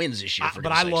 35 wins this year.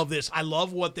 But I love this. I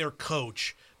love what their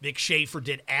coach Vic Schaefer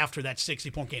did after that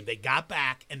 60-point game. They got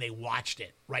back and they watched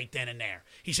it right then and there.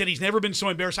 He said he's never been so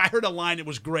embarrassed. I heard a line that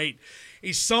was great.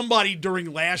 Somebody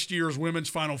during last year's Women's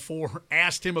Final Four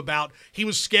asked him about, he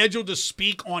was scheduled to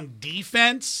speak on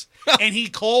defense, and he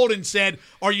called and said,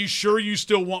 "Are you sure you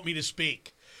still want me to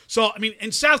speak?" So, I mean,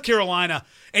 in South Carolina,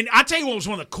 and I'll tell you what was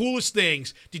one of the coolest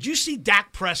things. Did you see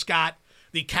Dak Prescott,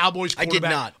 the Cowboys quarterback? I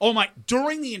did not. Oh, my.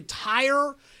 During the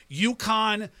entire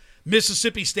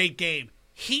UConn-Mississippi State game,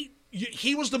 he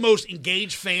was the most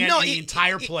engaged fan in the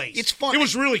entire place. It's fun. It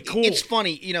was really cool. It's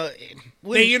funny,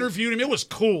 they interviewed him. It was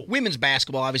cool. Women's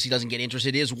basketball obviously doesn't get interest.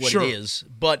 It is what Sure. it is.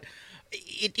 But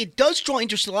it does draw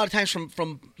interest a lot of times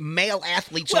from male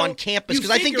athletes on campus, because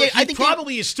I think he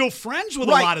probably is still friends with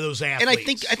a lot of those athletes.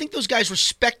 And I think those guys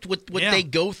respect what they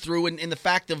go through and the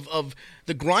fact of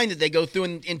the grind that they go through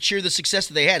and cheer the success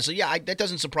that they had. So that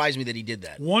doesn't surprise me that he did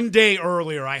that. One day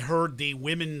earlier, I heard the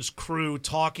women's crew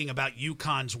talking about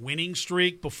UConn's winning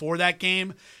streak before that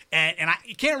game. And I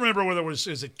can't remember whether it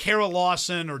was Kara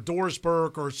Lawson or Doris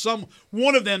Burke or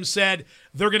one of them said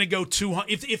they're going to go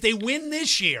 200. If they win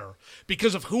this year,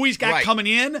 because of who he's got coming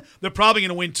in, they're probably going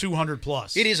to win 200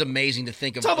 plus. It is amazing to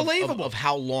think of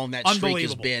how long that streak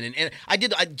has been. And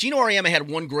Gino Auriemma had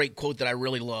one great quote that I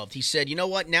really loved. He said, "You know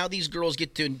what? Now these girls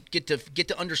get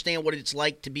to understand what it's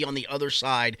like to be on the other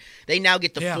side. They now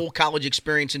get the full college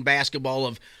experience in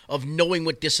basketball of knowing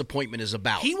what disappointment is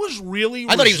about." He was really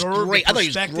I thought he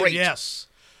was great. Yes.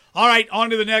 All right, on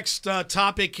to the next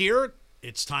topic here.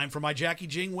 It's time for my Jackie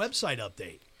Jing website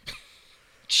update.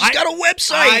 She's got a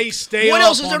website. I stay what up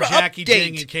else is there on to Jackie update?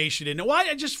 Jing in case you didn't know.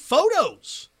 Why? Just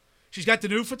photos. She's got the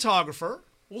new photographer.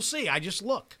 We'll see. I just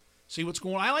look. See what's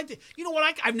going on. I like it. You know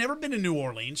what? I've never been to New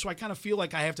Orleans, so I kind of feel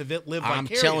like I have to live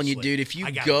vicariously. I'm telling you, dude, if you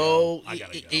go.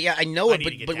 Yeah, I know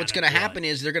it, but what's going to happen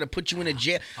is they're going to put you in a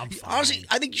jail. Honestly,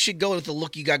 I think you should go with the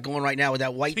look you got going right now with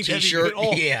that white T-shirt.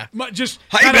 Yeah. Just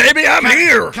hey, baby, I'm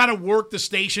here. Kind of work the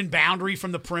station boundary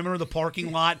from the perimeter of the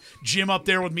parking lot. Jim up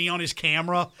there with me on his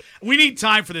camera. We need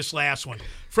time for this last one.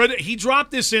 Fred, he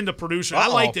dropped this in the producer. I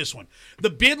like this one.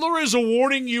 The Bidler is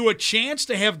awarding you a chance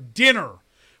to have dinner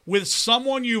with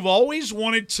someone you've always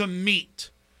wanted to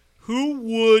meet. Who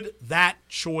would that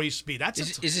choice be?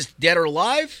 Is this dead or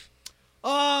alive?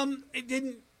 It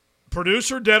didn't.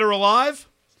 Producer, dead or alive?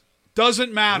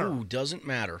 Doesn't matter. Ooh, doesn't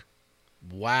matter.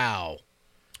 Wow.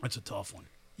 That's a tough one.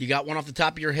 You got one off the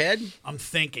top of your head? I'm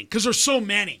thinking. Because there's so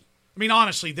many. I mean,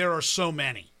 honestly, there are so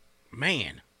many.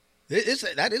 Man.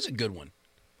 That is a good one.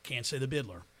 Can't say the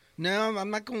Bidler. No, I'm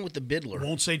not going with the Bidler.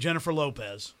 Won't say Jennifer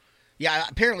Lopez. Yeah,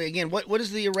 apparently, again, what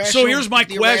is the irrational? So here's my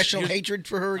question: irrational hatred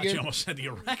for her again. I almost said the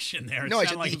erection there. No, it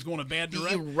sounded like it was going a bad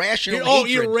direction. Irrational.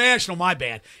 Hatred. Irrational. My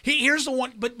bad. Here's the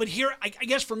one. But here, I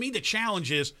guess for me, the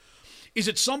challenge is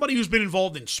it somebody who's been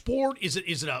involved in sport? Is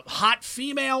it a hot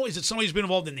female? Is it somebody who's been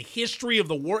involved in the history of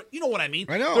the world? You know what I mean?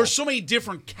 I know. There's so many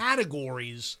different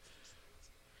categories.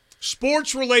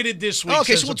 Sports related this week.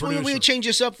 Okay, so we change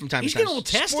this up from time to time. He's getting a little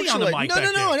testy on the mic.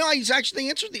 No. He's actually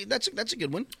answered that's a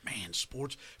good one. Man,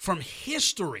 sports from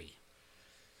history.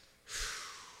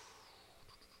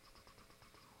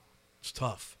 It's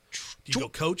tough. Do you go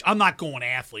coach? I'm not going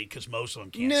athlete because most of them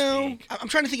can't speak. I'm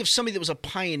trying to think of somebody that was a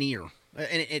pioneer,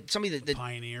 and somebody that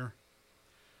pioneer.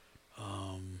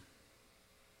 I'll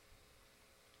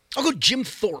go Jim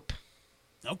Thorpe.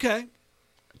 Okay,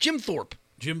 Jim Thorpe.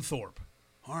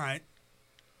 All right.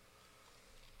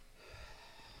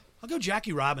 I'll go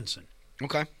Jackie Robinson.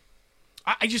 Okay.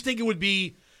 I just think it would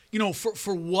be,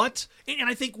 for what? And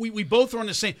I think we both are on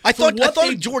the same. I thought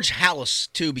of George Halas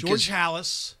too, because George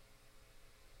Halas.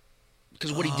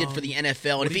 Because what he did for the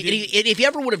NFL, and if he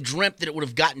ever would have dreamt that it would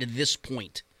have gotten to this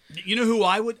point. You know who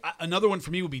I would? Another one for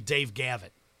me would be Dave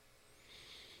Gavitt.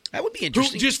 That would be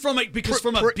interesting. Just from a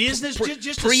business,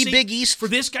 just pre-Big East for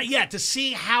this guy, to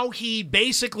see how he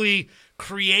basically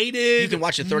created. You can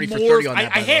watch the 30 for 30 on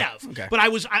that. I have, okay. But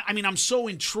I'm so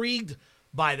intrigued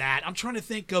by that. I'm trying to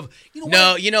think of you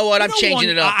know what? I'm changing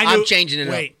it up. I'm changing it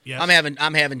up. Yes.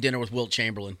 I'm having dinner with Wilt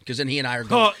Chamberlain because then he and I are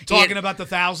going talking about the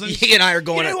thousands. He and I are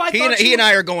going. He and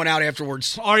I are going out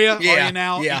afterwards. Are you? Yeah. Are you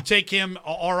now? Yeah. You take him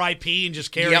R.I.P. and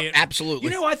just carry it. Absolutely.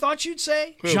 You know who I thought you'd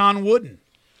say? Who? John Wooden.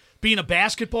 Being a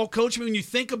basketball coach, when you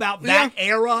think about that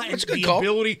era and the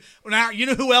ability. Now, you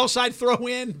know who else I'd throw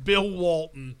in? Bill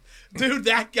Walton. Dude,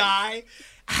 that guy,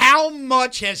 how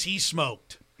much has he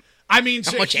smoked? I mean,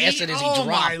 how much acid has he dropped? Oh,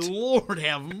 my Lord,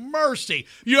 have mercy.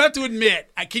 You have to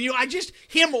admit,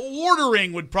 him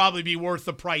ordering would probably be worth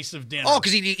the price of dinner. Oh,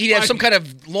 because he'd have some kind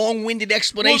of long-winded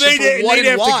explanation for what and why. They'd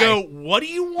have to go, what do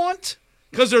you want?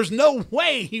 Because there's no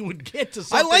way he would get to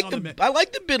something I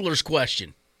like the Bidler's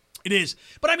question. It is.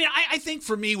 But, I mean, I think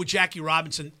for me with Jackie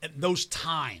Robinson, those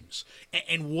times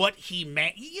and what he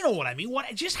meant, you know what I mean?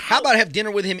 How about have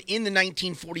dinner with him in the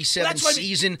 1947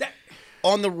 season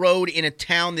on the road in a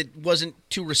town that wasn't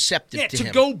too receptive to him?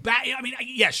 Yeah, to go back. I mean,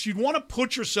 yes, you'd want to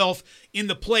put yourself in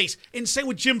the place. And say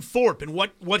with Jim Thorpe and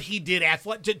what he did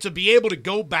to be able to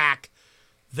go back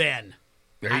then.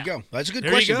 There you go. That's a good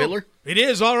question, Bidler. It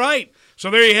is. All right. So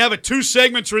there you have it. 2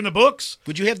 segments are in the books.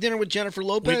 Would you have dinner with Jennifer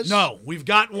Lopez? No. We've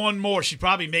got one more. She'd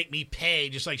probably make me pay,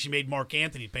 just like she made Mark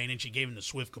Anthony pay, and she gave him the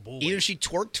Swift Kabul. Either she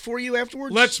twerked for you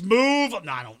afterwards? Let's move.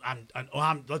 No, I don't.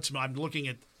 I'm looking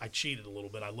at. I cheated a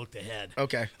little bit. I looked ahead.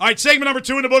 Okay. All right, segment number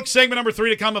 2 in the book. Segment number 3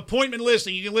 to come. Appointment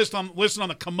listing. You can listen on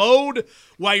the commode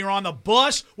while you're on the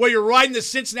bus, while you're riding the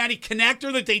Cincinnati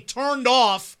Connector that they turned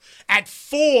off at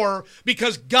 4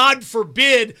 because, God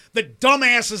forbid, the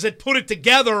dumbasses that put it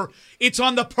together, it's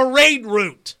on the parade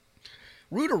route.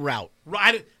 Route or route?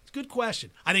 Right. It's a good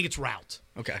question. I think it's route.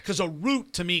 Okay. Because a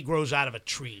root to me grows out of a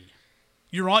tree.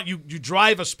 You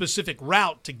drive a specific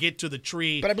route to get to the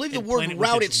tree. But I believe the word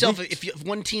route itself, if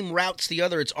one team routes the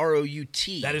other, it's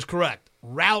R-O-U-T. That is correct.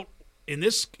 Route, in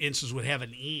this instance, would have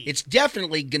an E. It's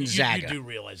definitely Gonzaga. You do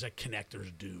realize that Connector's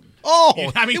doomed. Oh,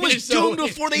 it was doomed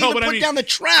before they even put down the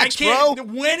tracks, bro.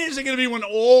 When is it going to be when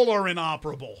all are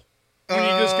inoperable? When you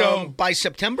just go by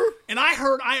September? And I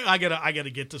heard I gotta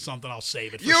get to something. I'll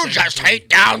save it. You just hate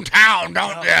downtown,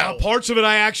 don't you? Parts of it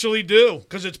I actually do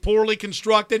because it's poorly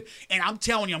constructed. And I'm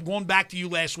telling you, I'm going back to you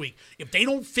last week. If they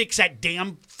don't fix that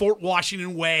damn Fort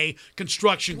Washington Way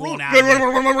construction going out, it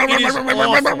is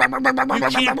awful. You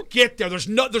can't get there. There's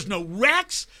no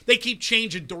wrecks. They keep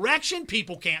changing direction.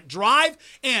 People can't drive.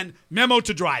 And memo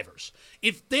to drivers: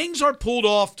 if things are pulled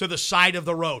off to the side of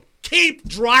the road, keep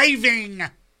driving.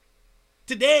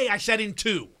 Today, I said in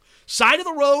 2. Side of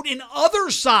the road and other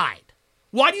side.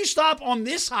 Why do you stop on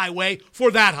this highway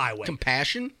for that highway?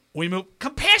 Compassion? We move.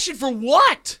 Compassion for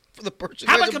what? For the person.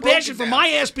 How about compassion for my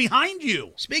ass behind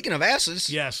you? Speaking of asses.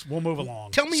 Yes, we'll move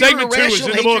along. Tell me your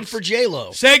irrational hatred for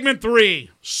J-Lo. Segment 3,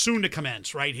 soon to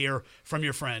commence, right here from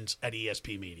your friends at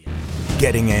ESP Media.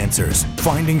 Getting answers,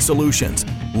 finding solutions.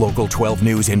 Local 12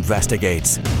 News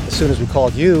investigates. As soon as we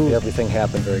called you, everything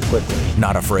happened very quickly.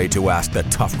 Not afraid to ask the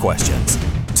tough questions.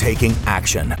 Taking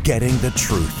action, getting the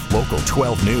truth. Local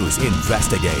 12 News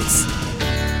investigates.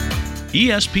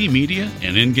 ESP Media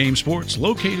and In-Game Sports,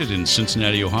 located in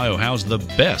Cincinnati, Ohio, house the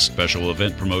best special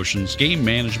event promotions, game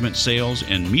management, sales,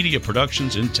 and media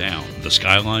productions in town. The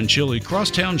Skyline Chili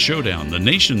Crosstown Showdown, the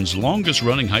nation's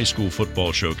longest-running high school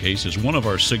football showcase, is one of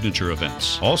our signature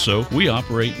events. Also, we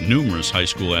operate numerous high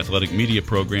school athletic media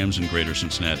programs in Greater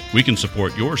Cincinnati. We can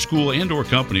support your school and or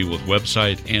company with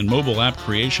website and mobile app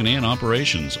creation and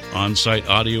operations, on-site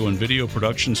audio and video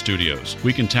production studios.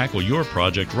 We can tackle your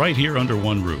project right here under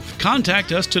one roof.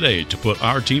 Contact us today to put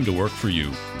our team to work for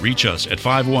you. Reach us at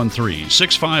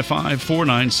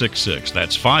 513-655-4966.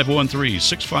 That's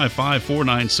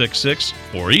 513-655-4966.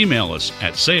 Or email us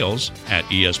at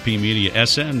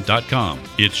sales@espmediasn.com.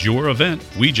 It's your event.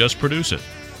 We just produce it.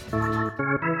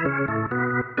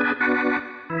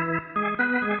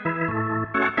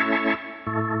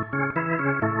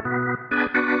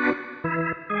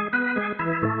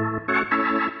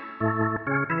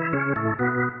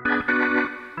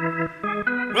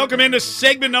 Welcome into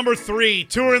segment number 3.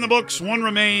 2 are in the books, 1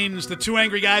 remains. The Two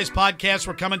Angry Guys podcast.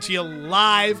 We're coming to you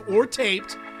live or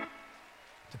taped,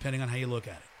 depending on how you look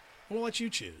at it. We'll let you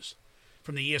choose.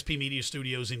 From the ESP Media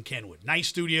Studios in Kenwood. Nice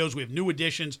studios. We have new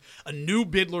additions. A new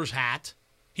Bidler's hat.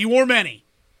 He wore many.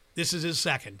 This is his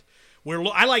second.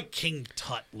 I like King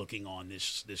Tut looking on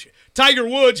this year. Tiger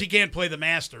Woods, he can't play the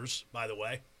Masters, by the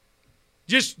way.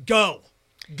 Just go.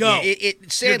 Go. Yeah,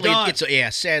 sadly, it gets.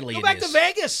 Yeah, sadly, go back to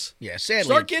Vegas. Yeah, sadly.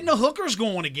 Start getting the hookers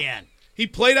going again. He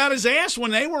played out his ass when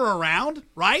they were around,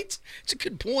 right? It's a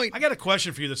good point. I got a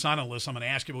question for you that's not on the list. I'm going to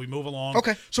ask you, but we move along.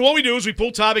 Okay. So what we do is we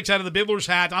pull topics out of the Bidler's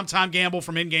hat. I'm Tom Gamble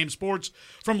from In-Game Sports.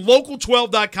 From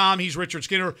Local12.com, he's Richard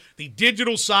Skinner. The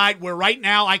digital side where right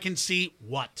now I can see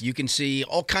what? You can see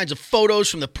all kinds of photos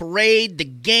from the parade, the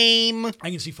game. I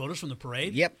can see photos from the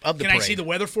parade? Yep, of the parade. Can I see the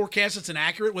weather forecast that's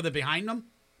inaccurate with it behind them?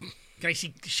 Can I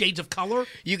see shades of color?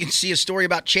 You can see a story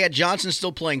about Chad Johnson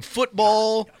still playing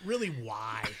football. Really,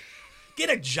 why?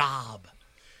 Get a job.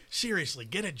 Seriously,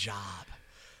 get a job.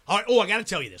 All right. Oh, I got to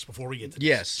tell you this before we get to this.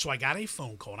 Yes. So I got a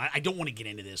phone call, and I don't want to get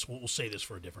into this. We'll say this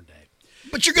for a different day.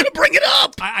 But you're going to bring it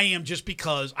up. I am, just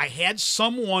because I had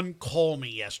someone call me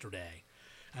yesterday.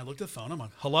 I looked at the phone. I'm like,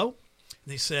 hello?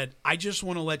 And they said, I just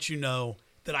want to let you know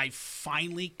that I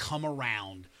finally come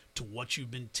around to what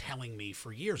you've been telling me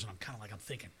for years. And I'm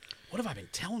thinking, what have I been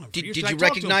telling him for years? Did you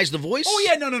recognize the voice? Oh,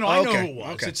 yeah, no. Oh, I know okay, who it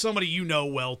was. okay. It's somebody you know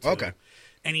well, too. Okay.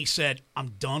 And he said, I'm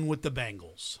done with the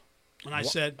Bengals. And I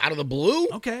said, out of the blue?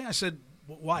 okay. I said,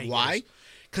 why? Why?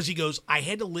 Because he goes, I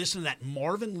had to listen to that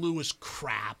Marvin Lewis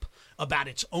crap about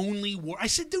its only word. I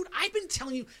said, dude, I've been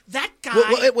telling you that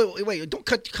guy. Wait. Don't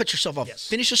cut yourself off. Yes.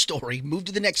 Finish a story. Move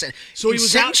to the next sentence. So he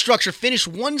was sentence out- structure. Finish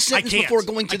one sentence before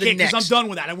going to the next. Because I'm done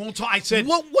with that. I won't talk. I said,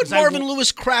 What 'cause I Marvin won't-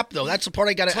 Lewis crap though? That's the part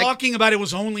I got to. talking about it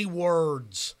was only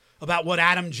words about what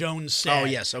Adam Jones said. Oh,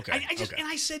 yes, okay, And okay.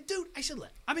 I said, dude, look,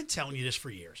 I've been telling you this for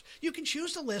years. You can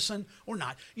choose to listen or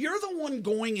not. You're the one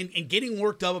going and getting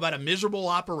worked up about a miserable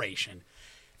operation.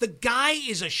 The guy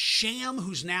is a sham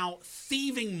who's now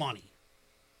thieving money.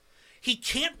 He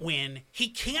can't win. He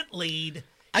can't lead.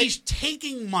 He's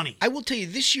taking money. I will tell you,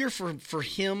 this year for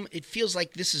him, it feels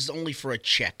like this is only for a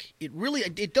check.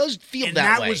 It does feel And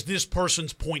that that way. was this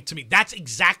person's point to me. That's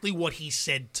exactly what he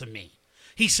said to me.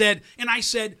 He said, and I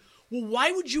said, well,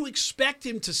 why would you expect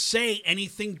him to say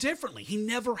anything differently? He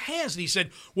never has. And he said,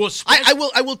 well,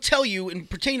 I will tell you, and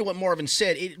pertaining to what Marvin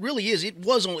said, it really is. It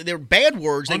was only, they were bad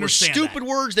words. They were stupid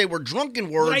words. They were drunken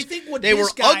words. But I think what they this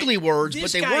were guy- ugly words, but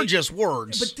this they guy- were just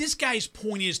words. But this guy's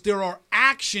point is there are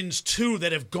actions, too,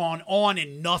 that have gone on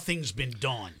and nothing's been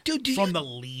done Dude, from the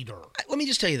leader. Let me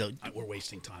just tell you, though. We're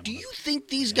wasting time. Do on you it. think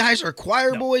these guys are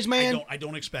choir boys, man? I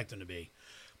don't expect them to be.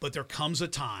 But there comes a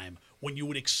time when you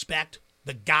would expect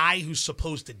the guy who's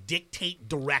supposed to dictate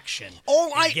direction.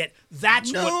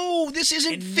 This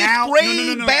isn't and fifth now-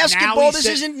 grade no. basketball. Now he This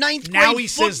said- isn't ninth now grade he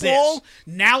says football. this.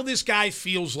 Now this guy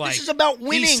feels like is about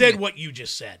winning. He said what you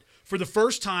just said. For the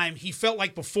first time, he felt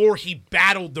like before he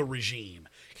battled the regime.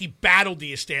 He battled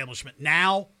the establishment.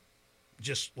 Now,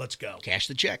 just let's go. Cash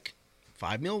the check.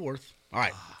 $5 million worth. All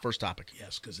right, first topic.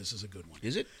 Yes, because this is a good one.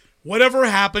 Is it? Whatever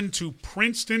happened to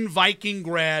Princeton Viking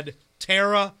grad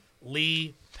Tara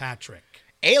Lee Patrick?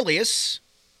 Alias.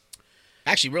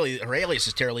 Actually, really, her alias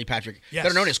is Tara Lee Patrick. Yes.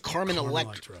 Better known as Carmen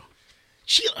Electra.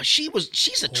 She's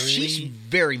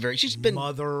very, very. She's been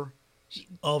Mother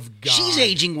of God. She's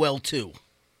aging well too.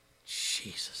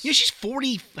 Jesus. Yeah, she's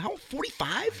 40. How 45?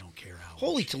 I don't care how.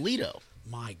 Holy Toledo.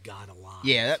 My God, alive.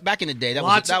 Yeah, back in the day, that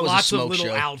lots was a of smoke little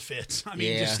show. outfits. I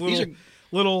mean, Yeah, just these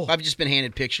little. I've just been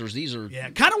handed pictures. These are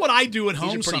Kind of what I do at These are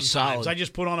home pretty sometimes. solid. I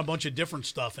just put on a bunch of different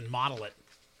stuff and model it.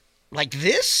 like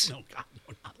this. No, God,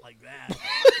 no, not like that.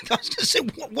 I was gonna say,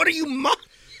 what are you?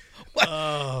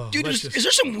 Dude, is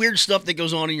there some weird stuff that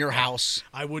goes on in your house?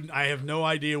 I have no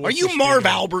idea. What Are you to Marv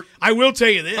speak of. Albert? I will tell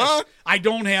you this. Huh? I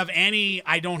don't have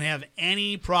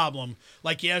any problem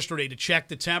like yesterday to check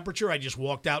the temperature. I just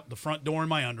walked out the front door in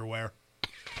my underwear.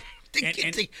 To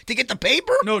get the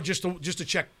paper? No, just to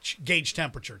check gauge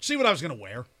temperature. See what I was going to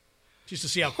wear. Just to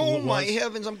see how cool Oh it was. my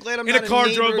heavens! I'm glad I'm And not a car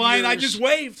neighbor drove of by and I yours. just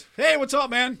waved. Hey, what's up,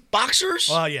 man? Boxers?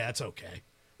 Oh yeah, it's okay.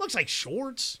 Looks like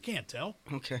shorts. Can't tell.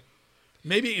 Okay.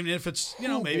 Maybe even if it's,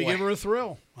 maybe boy. give her a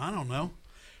thrill. I don't know.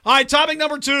 All right, topic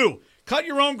number 2. Cut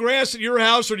your own grass at your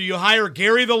house, or do you hire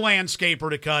Gary the landscaper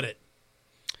to cut it?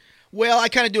 Well, I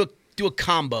kind of do a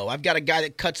combo. I've got a guy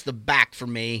that cuts the back for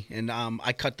me, and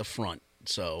I cut the front.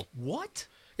 So What?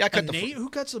 yeah, I cut the front. Who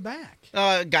cuts the back?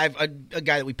 A guy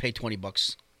that we pay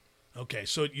 $20. Okay,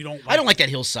 so you don't. I don't like that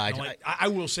hillside. I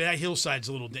will say that hillside's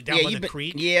a little down by the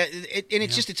creek. Yeah,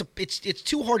 it's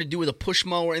too hard to do with a push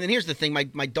mower. And then here's the thing: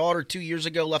 my daughter 2 years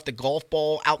ago left a golf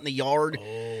ball out in the yard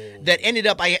that ended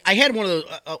up. I had one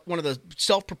of the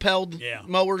self-propelled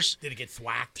mowers. Did it get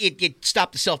thwacked? It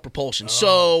stopped the self-propulsion,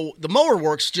 so the mower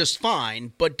works just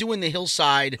fine. But doing the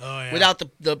hillside without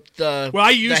the well,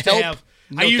 I used the to help, have.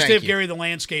 no, I used to thank have you. Gary the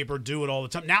landscaper do it all the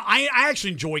time. Now I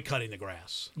actually enjoy cutting the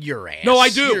grass. Your ass. No, I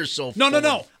do. You're so no. full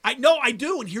of- I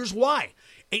do, and here's why.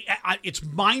 It's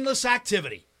mindless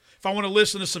activity. If I want to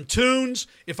listen to some tunes,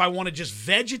 if I want to just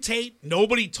vegetate,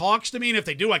 nobody talks to me, and if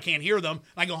they do, I can't hear them.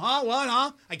 I go, huh, what,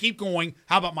 huh? I keep going.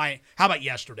 How about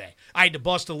yesterday? I had to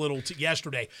bust a little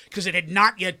yesterday because it had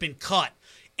not yet been cut.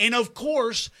 And of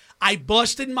course, I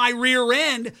busted my rear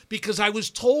end because I was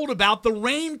told about the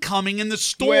rain coming and the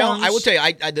storms. Well, I will tell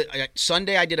you,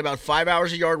 Sunday I did about 5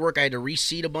 hours of yard work. I had to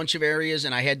reseed a bunch of areas,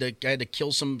 and I had to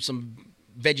kill some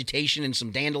vegetation and some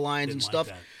dandelions and stuff.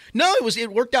 Like that. No,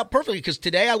 it worked out perfectly because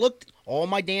today I looked, all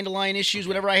my dandelion issues,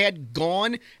 whatever I had,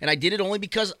 gone, and I did it only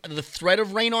because the threat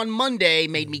of rain on Monday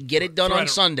made me get it done on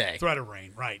Sunday. Threat of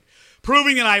rain, right.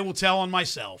 Proving it, I will tell on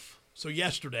myself. So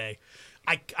yesterday,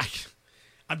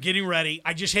 I'm getting ready.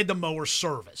 I just had the mower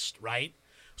serviced, right?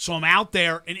 So I'm out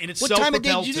there, and it's What self-propelled time of day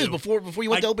did you do this? too. Before you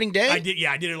went to opening day? I did.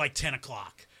 Yeah, I did it like 10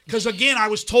 o'clock. Because again, I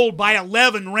was told by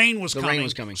 11 rain was coming. rain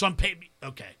was coming. So I'm paid.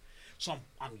 Okay. So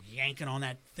I'm yanking on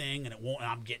that thing, and it won't.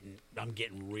 And I'm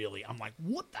getting really. I'm like,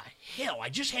 what the hell? I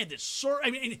just had this.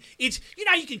 I mean, it's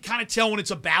you can kind of tell when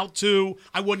it's about to.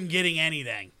 I wasn't getting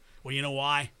anything. Well, you know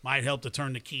why? Might help to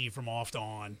turn the key from off to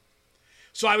on.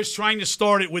 So I was trying to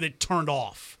start it with it turned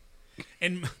off,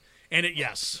 and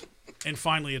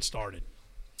finally it started.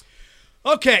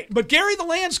 Okay, but Gary the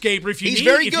landscaper, he's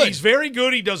very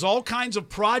good. He does all kinds of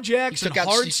projects and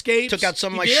hardscapes. Took out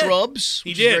some of my shrubs,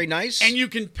 which is very nice. And you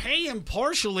can pay him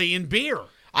partially in beer.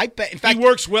 I bet. In fact, he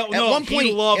works well. At one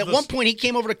point, he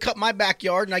came over to cut my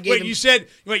backyard, and I gave him.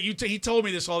 He told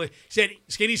me this all day.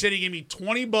 Skinny said he gave me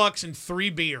 $20 and 3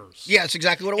 beers. Yeah, that's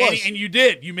exactly what it was. And you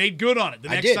did. You made good on it. The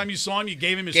next time you saw him, you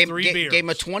gave him his 3 beers. Gave him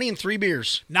a 20 and 3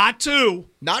 beers. Not 2.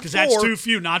 Not 4. Because that's too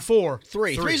few. Not 4.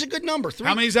 3. 3 is a good number. 3.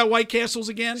 How many is that White Castles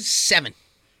again? 7.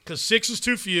 Because 6 is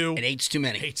too few. And 8's too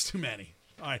many. 8's too many.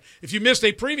 All right. If you missed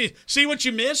a previous, see what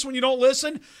you miss when you don't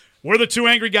listen? We're the Two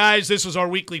Angry Guys. This is our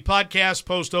weekly podcast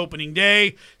post-opening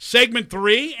day, segment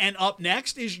 3, and up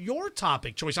next is your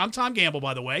topic choice. I'm Tom Gamble,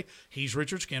 by the way. He's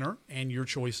Richard Skinner, and your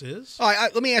choice is? All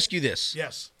right, let me ask you this.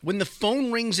 Yes. When the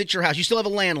phone rings at your house, you still have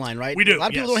a landline, right? We do. A lot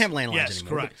of people don't have landlines anymore. Yes,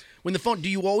 correct. When the phone, do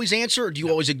you always answer or do you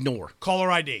always ignore? Caller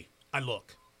ID. I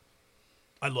look.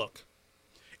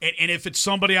 And if it's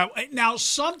somebody now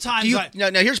sometimes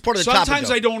now here's part of the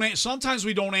topic. Sometimes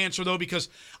we don't answer though because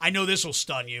I know this will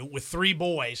stun you. With 3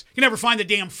 boys, you never find the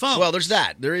damn phone. Well, there's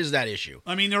that. There is that issue.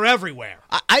 I mean, they're everywhere.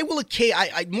 I will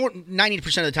more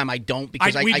 90% of the time I don't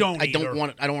because I don't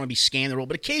want to be scanned.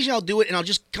 But occasionally I'll do it and I'll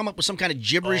just come up with some kind of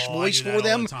gibberish voice for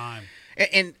them. All the time.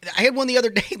 And I had one the other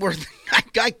day where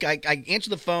I answered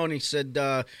the phone and he said,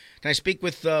 can I speak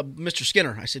with Mr.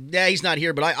 Skinner? I said, yeah, he's not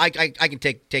here, but I can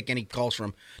take any calls from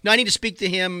him. No, I need to speak to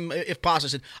him if possible. I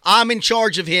said, I'm in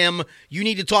charge of him. You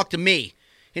need to talk to me.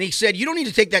 And he said, you don't need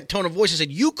to take that tone of voice. I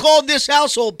said, you called this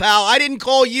household, pal. I didn't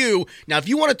call you. Now, if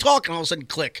you want to talk, and all of a sudden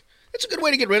click. That's a good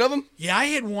way to get rid of him. Yeah, I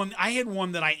had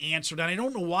one that I answered, and I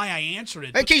don't know why I answered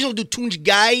it. I occasionally do Tunj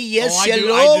Guy, yes,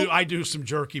 hello. I do some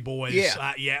jerky boys.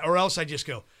 Yeah. Or else I just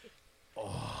go,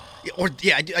 oh.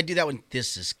 I do that one.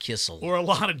 This is Kissel. Or a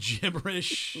lot of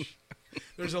gibberish.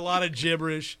 There's a lot of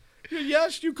gibberish.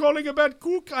 Yes, you calling about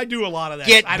cook? I do a lot of that.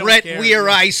 Get Brett Weir,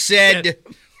 I said.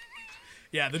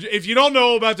 Yeah, if you don't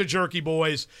know about the Jerky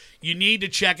Boys, you need to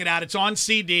check it out. It's on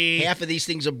CD. Half of these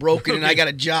things are broken, and I got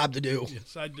a job to do.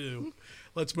 Yes, I do.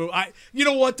 Let's move. You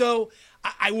know what, though?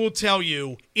 I will tell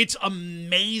you, it's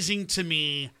amazing to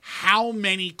me how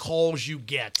many calls you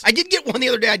get. I did get one the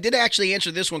other day. I did actually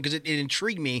answer this one because it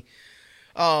intrigued me.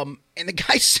 And the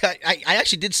guy said, I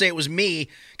actually did say it was me.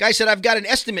 Guy said, I've got an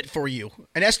estimate for you.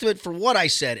 An estimate for what? I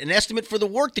said. An estimate for the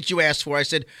work that you asked for. I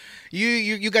said,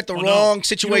 you got the wrong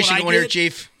situation going here,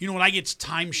 Chief. You know what I get's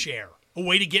timeshare. A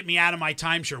way to get me out of my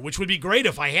timeshare, which would be great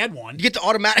if I had one. You get the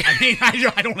automatic. I mean,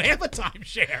 I don't have a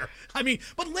timeshare. I mean,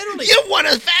 but literally. You want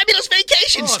a fabulous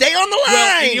vacation. Stay on the line.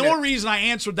 Well, and the only reason I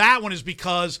answered that one is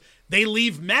because they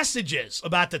leave messages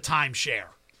about the timeshare.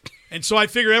 And so I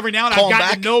figure every now and then I've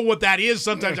got to know what that is.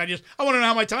 Sometimes I want to know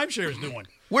how my timeshare is doing.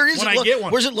 Where is it? I get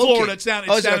one. Where's it located? Florida. It's down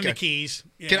in the Keys.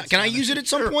 Yeah, can I use it at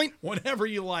some point? Whenever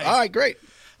you like. All right, great.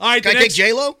 All right, can I take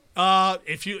J-Lo?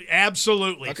 If you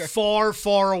absolutely. Okay. Far,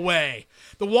 far away.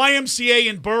 The YMCA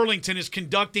in Burlington is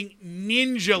conducting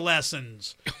ninja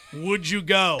lessons. Would you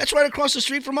go? That's right across the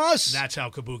street from us. That's how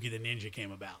Kabuki the Ninja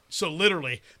came about. So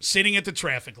literally sitting at the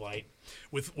traffic light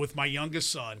with my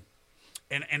youngest son,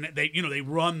 and they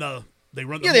run the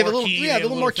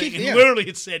little marquee thing. And literally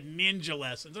it said ninja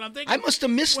lessons. And I'm thinking, I must have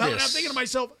missed this. And I'm thinking to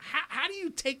myself, how do you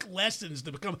take lessons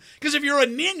to become? Because if you're a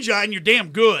ninja and you're damn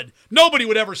good, nobody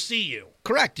would ever see you.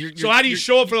 Correct. So how do you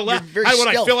show up for the lesson?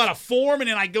 I fill out a form and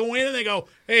then I go in and they go,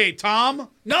 hey, Tom?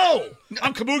 No,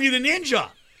 I'm Kabuki the Ninja.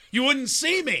 You wouldn't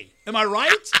see me. Am I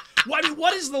right?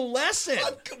 What is the lesson?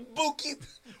 I'm Kabuki.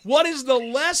 What is the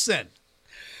lesson?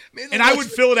 And I would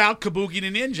fill it out, Kabuki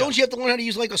the Ninja. Don't you have to learn how to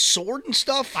use like a sword and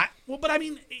stuff? But I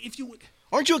mean, if you would.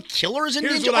 Aren't you a killer as a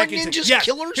ninja? Aren't ninjas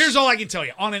killers? Here's all I can tell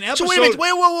you. On an episode. So wait a minute,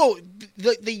 whoa.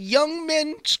 The Young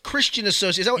Men's Christian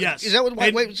Association. Is that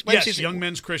what? Yes, Young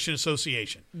Men's Christian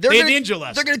Association. They have ninja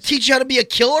lessons. They're going to teach you how to be a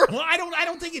killer? Well, I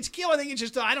don't think it's kill. I think it's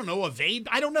just, I don't know, evade.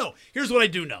 I don't know. Here's what I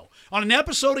do know. On an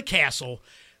episode of Castle,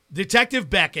 Detective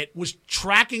Beckett was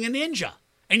tracking a ninja,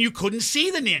 and you couldn't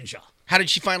see the ninja. How did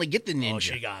she finally get the ninja? Oh,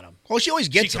 she got him. Oh, she always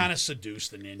gets him. She kind of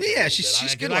seduced the ninja. Yeah,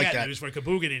 she's good like that. I got news for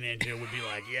Kabuki the Ninja would be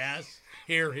like, yes,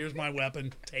 here's my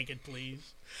weapon. Take it,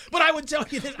 please. But I would tell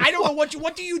you this. I don't know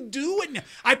what do you do?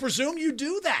 I presume you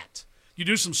do that. You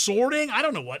do some sorting. I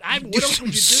don't know what. What else would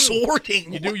you do?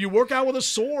 Sorting. You work out with a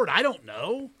sword. I don't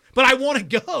know. But I want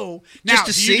to go. Now, Just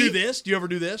to do you see? do this? Do you ever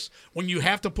do this? When you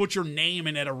have to put your name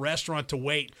in at a restaurant to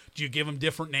wait, do you give them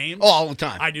different names? Oh, all the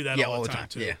time. I do that yeah, all the time,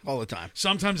 too. Yeah, all the time.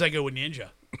 Sometimes I go with Ninja.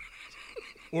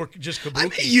 Or just Kabuki. I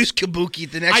may use Kabuki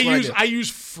at the next one. I use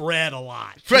Fred a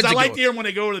lot. Fred's I a like good to hear them when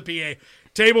they go to the PA.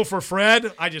 Table for Fred.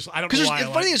 I don't know Because why. the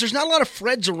funny thing is, there's not a lot of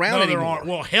Freds around No, anymore. there aren't.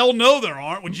 Well, hell no, there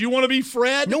aren't. Would you want to be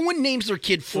Fred? No one names their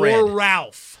kid Fred. Or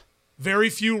Ralph. Very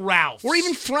few Ralphs. Or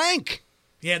even Frank.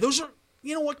 Yeah, those are,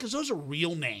 you know what, because those are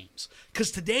real names.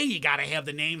 Because today you got to have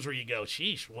the names where you go,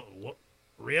 sheesh, what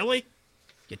really?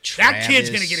 That kid's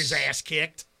going to get his ass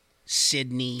kicked.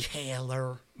 Sydney.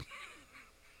 Taylor.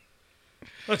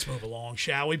 Let's move along,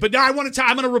 shall we? But now I'm going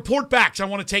to report back.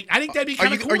 So I think that'd be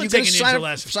kind of cool to take a ninja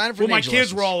lesson. Sign up for well, my ninja kids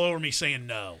lessons. were all over me saying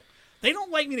no. They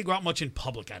don't like me to go out much in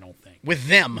public, I don't think. With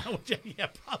them. Yeah,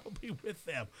 probably with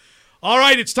them. All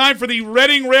right, it's time for the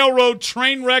Reading Railroad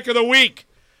Train Wreck of the Week.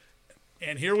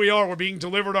 And here we are. We're being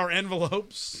delivered our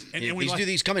envelopes. And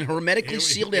These come in hermetically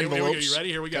sealed envelopes. You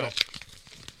ready? Here we go.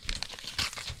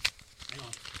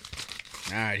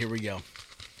 All right, here we go.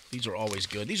 These are always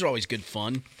good. These are always good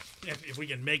fun. If we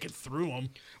can make it through them.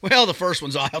 Well, the first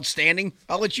one's outstanding.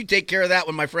 I'll let you take care of that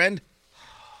one, my friend.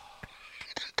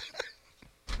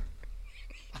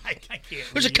 I can't.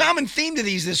 There's a common theme to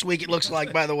these this week, it looks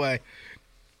like, by the way.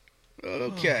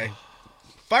 Okay.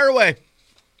 Fire away.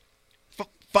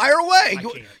 Fire away.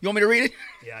 You want me to read it?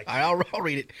 Yeah, I All right, I'll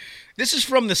read it. This is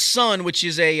from The Sun, which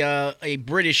is a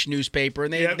British newspaper,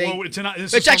 and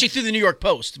it's actually through the New York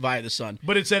Post via The Sun.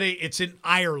 But it's in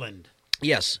Ireland.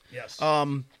 Yes. Yes.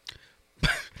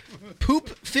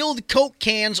 Poop-filled Coke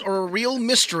cans are a real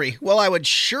mystery. Well, I would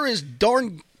sure as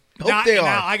darn hope they are.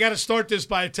 Now, I got to start this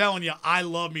by telling you, I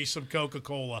love me some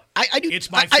Coca-Cola. I do.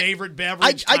 It's my favorite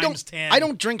beverage times 10. I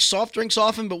don't drink soft drinks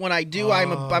often, but when I do,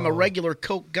 I'm a regular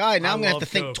Coke guy. Now I'm going to have to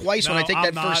think twice when I take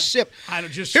that first sip.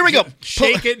 Here we go.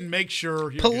 Shake it and make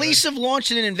sure you're Police good. have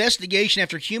launched an investigation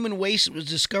after human waste was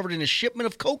discovered in a shipment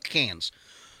of Coke cans.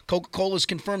 Coca-Cola has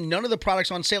confirmed none of the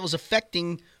products on sale is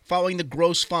affecting following the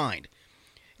gross find.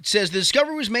 It says the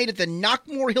discovery was made at the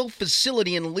Knockmore Hill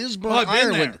facility in Lisburn,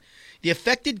 Ireland. The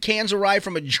affected cans arrived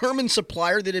from a German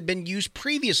supplier that had been used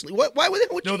previously. Why would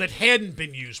they? No, that hadn't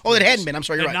been used. Oh, that hadn't been. I'm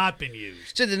sorry, you're right. Had not been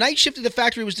used. So the night shift at the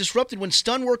factory was disrupted when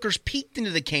stun workers peeked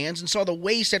into the cans and saw the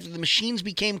waste after the machines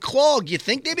became clogged. You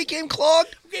think they became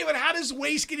clogged? Okay, but how does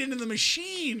waste get into the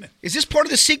machine? Is this part of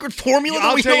the secret formula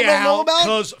that we tell don't know about?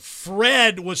 Because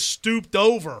Fred was stooped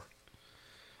over.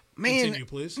 Man, continue,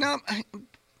 please. No,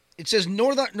 it says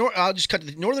I'll just cut to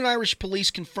the Northern Irish police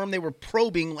confirmed they were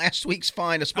probing last week's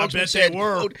find. A spokesman said,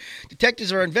 quote,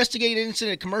 detectives are investigating an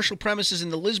incident at commercial premises in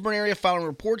the Lisburn area following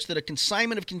reports that a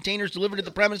consignment of containers delivered to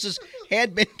the premises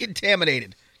had been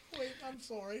contaminated. Wait, I'm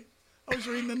sorry. I was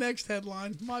reading the next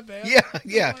headline. My bad.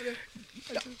 Yeah.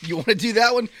 You want to do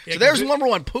that one? Yeah, so there's number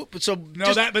one. Poop. So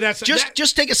no,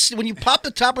 just take a when you pop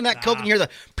the top on that Coke and you hear the.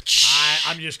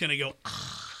 I'm just gonna go.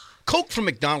 Coke from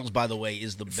McDonald's, by the way,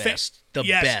 is the best.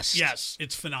 Best. Yes,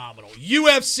 it's phenomenal.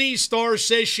 UFC star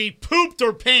says she pooped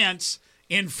her pants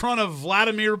in front of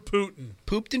Vladimir Putin.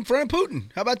 Pooped in front of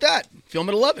Putin. How about that? Film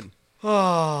at 11.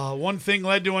 Oh, one thing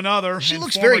led to another. She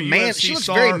looks very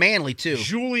manly too.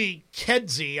 Julie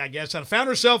Kedzie, I guess, found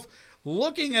herself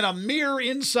looking at a mirror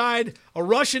inside a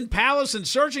Russian palace and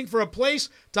searching for a place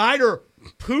to hide her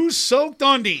poo-soaked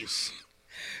undies.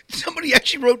 Somebody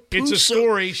actually wrote poo. It's a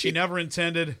story she never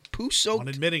intended poo-soaked on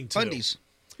admitting to. Undies.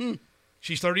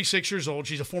 She's 36 years old.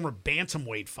 She's a former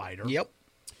bantamweight fighter. Yep.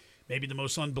 Maybe the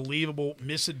most unbelievable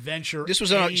misadventure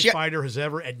any fighter has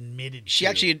ever admitted to. She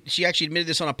actually admitted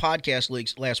this on a podcast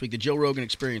last week, the Joe Rogan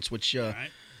Experience, which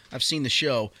I've seen the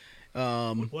show.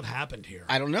 What happened here?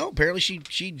 I don't know. Apparently she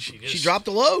dropped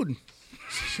the load.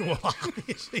 Well,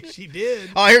 obviously she did.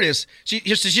 Oh, here it is.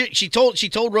 She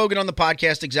told Rogan on the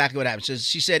podcast exactly what happened.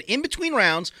 She said, in between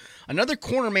rounds, another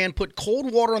corner man put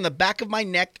cold water on the back of my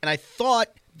neck, and I thought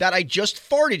that I just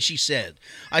farted, she said.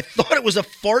 I thought it was a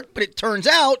fart, but it turns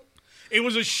out it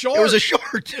was a short. It was a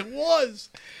short. It was.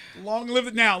 Long live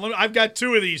it. Now, I've got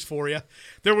two of these for you.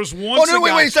 There was one. Oh, no,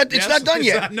 wait. It's not done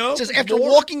yet. No. It says, after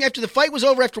the fight was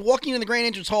over, after walking in the grand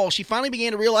entrance hall, she finally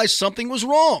began to realize something was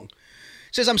wrong.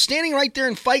 Says, I'm standing right there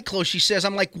in fight clothes, she says.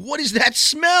 I'm like, what is that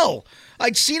smell?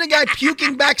 I'd seen a guy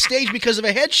puking backstage because of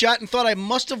a headshot and thought I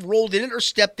must have rolled in it or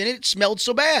stepped in it. It smelled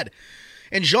so bad.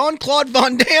 And Jean-Claude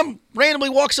Van Damme randomly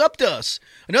walks up to us.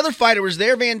 Another fighter was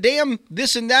there. Van Damme,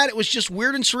 this and that. It was just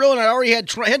weird and surreal, and I already had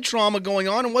head trauma going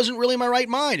on and wasn't really in my right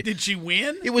mind. Did she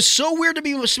win? It was so weird to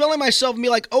be smelling myself and be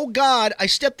like, oh, God, I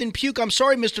stepped in puke. I'm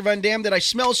sorry, Mr. Van Damme, that I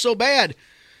smell so bad.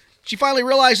 She finally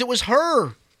realized it was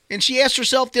her. And she asked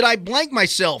herself, did I blank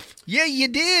myself? Yeah, you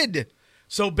did.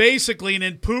 So basically, and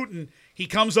then Putin, he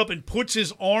comes up and puts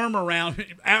his arm around me,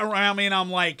 and I'm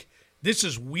like, this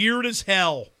is weird as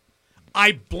hell.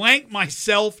 I blank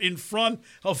myself in front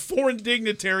of foreign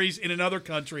dignitaries in another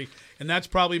country, and that's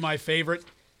probably my favorite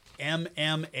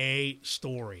MMA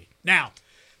story. Now,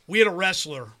 we had a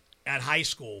wrestler at high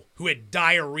school who had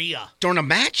diarrhea. During a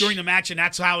match? During the match, and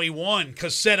that's how he won,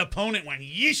 because said opponent went,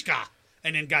 yishka,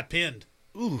 and then got pinned.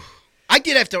 Ooh. I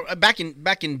did have to, back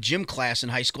in gym class in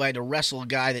high school, I had to wrestle a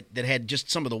guy that had just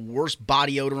some of the worst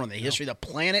body odor on the history of the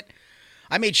planet.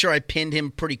 I made sure I pinned him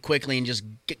pretty quickly and just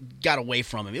got away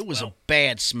from him. It was a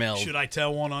bad smell. Should I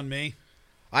tell one on me?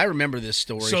 I remember this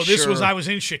story. So this was, I was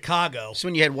in Chicago. It's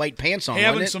when you had white pants on,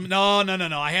 having wasn't it? No.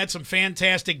 I had some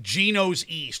fantastic Geno's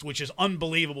East, which is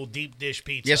unbelievable deep dish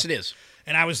pizza. Yes, it is.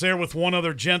 And I was there with one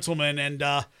other gentleman and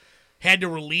had to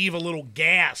relieve a little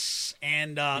gas.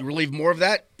 And you relieve more of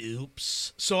that?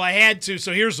 Oops. So I had to.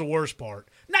 So here's the worst part.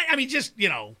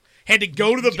 Had to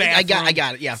go to the bathroom. I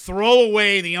got it, yeah. Throw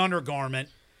away the undergarment.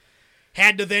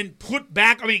 Had to then put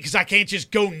back, because I can't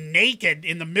just go naked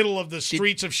in the middle of the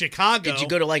streets of Chicago. Did you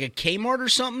go to like a Kmart or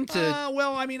something?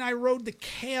 I rode the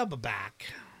cab back.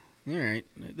 All right.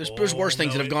 There's worse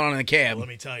things that have gone on in the cab. Well, let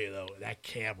me tell you, though, that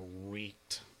cab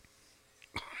reeked.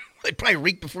 It probably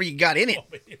reeked before you got in it. Oh,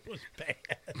 it was bad.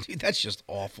 Dude, that's just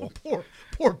awful.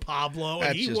 Poor Pablo.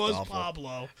 That's And he just was awful.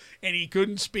 Pablo. And he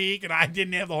couldn't speak, and I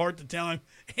didn't have the heart to tell him,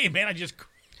 hey, man, I just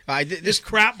this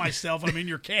crap myself. I'm in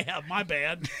your cab. My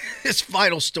bad. This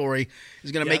final story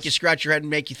is going to make you scratch your head and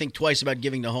make you think twice about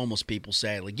giving to homeless people,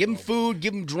 sadly. Give them food,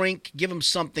 give them drink, give them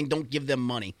something. Don't give them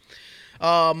money.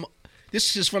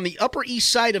 This is from the Upper East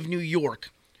Side of New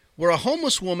York, where a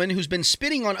homeless woman who's been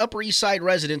spitting on Upper East Side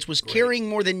residents was carrying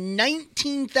more than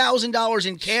 $19,000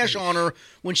 in cash on her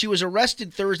when she was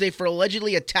arrested Thursday for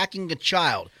allegedly attacking a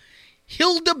child.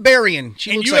 Hilda Berrien.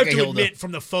 She looks like a Hilda. And you have to admit,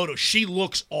 from the photo, she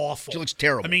looks awful. She looks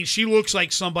terrible. She looks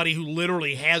like somebody who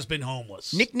literally has been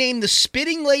homeless. Nicknamed the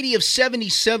Spitting Lady of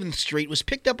 77th Street, was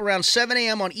picked up around 7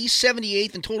 a.m. on East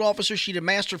 78th and told officers she'd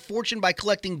amassed her fortune by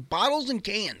collecting bottles and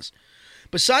cans.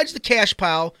 Besides the cash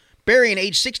pile, Berrien,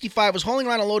 age 65, was hauling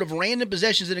around a load of random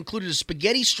possessions that included a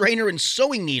spaghetti strainer and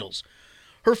sewing needles.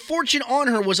 Her fortune on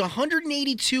her was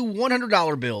 182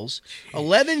 $100 bills,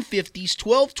 11 50s,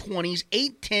 12 20s,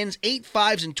 8 10s, 8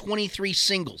 5s, and 23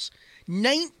 singles.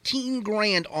 19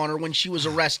 grand on her when she was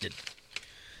arrested.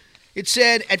 It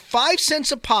said at 5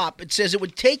 cents a pop, it says it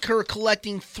would take her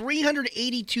collecting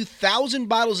 382,000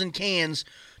 bottles and cans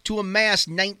to amass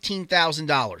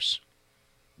 $19,000.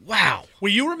 Wow.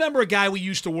 Well, you remember a guy we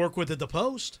used to work with at the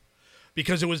Post,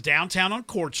 because it was downtown on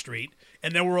Court Street,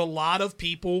 and there were a lot of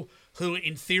people who,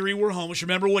 in theory, were homeless.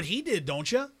 Remember what he did,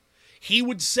 don't you? He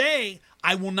would say,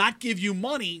 I will not give you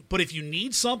money, but if you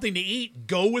need something to eat,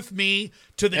 go with me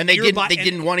to the nearby. They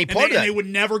didn't want any part of that. And they would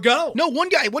never go. No, one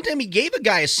time he gave a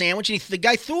guy a sandwich, and the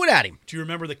guy threw it at him. Do you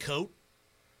remember the coat?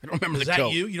 I don't remember the coat. Is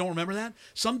that you? You don't remember that?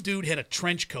 Some dude had a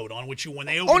trench coat on, which when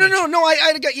they opened. Oh no! I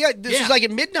had a guy. Yeah, this was like at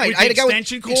midnight. With I had a guy with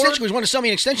extension cord. Extension cord. He wanted to sell me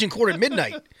an extension cord at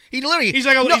midnight. He literally. He's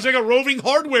like a roving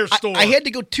hardware store. I had to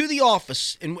go to the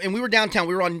office, and we were downtown.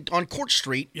 We were on Court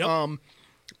Street. Yep.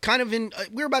 Kind of in.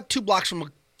 We were about 2 blocks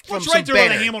from it's right there by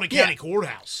the Hamilton County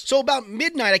Courthouse. So about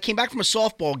midnight, I came back from a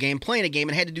softball game, playing a game,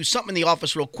 and had to do something in the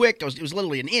office real quick. It was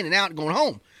literally an in and out and going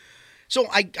home. So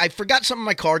I forgot something in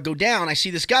my car, go down, I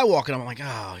see this guy walking. I'm like,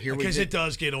 oh, here we go. Because it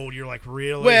does get old. You're like,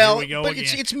 really? Well, here we go but again.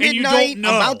 it's midnight. I'm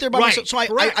out there by myself. So I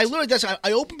literally,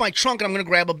 I opened my trunk, and I'm going to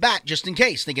grab a bat just in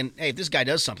case, thinking, hey, if this guy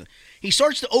does something. He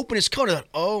starts to open his coat. I thought,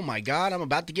 oh, my God, I'm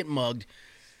about to get mugged.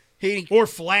 Or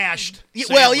flashed.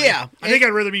 Well, yeah. I think I'd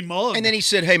rather be mugged. And then he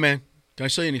said, hey, man, can I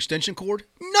sell you an extension cord?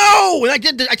 No! And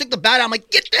I took the bat out. I'm like,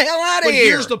 get the hell out of here. But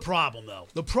here's the problem, though.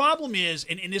 The problem is,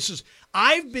 and this is,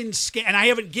 I've been scammed, and I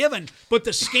haven't given, but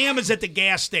the scam is at the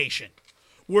gas station.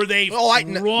 Where they've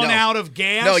run out of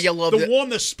gas. No, you love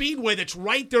the Speedway that's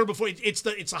right there before. It's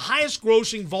the highest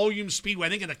grossing volume Speedway, I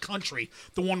think, in the country.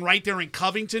 The one right there in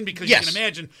Covington, because you can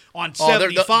imagine on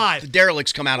 75. The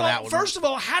derelicts come out of that one. First of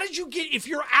all, how did you get, if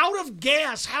you're out of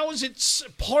gas, how is it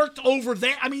parked over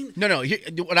there? I mean. No.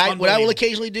 What I will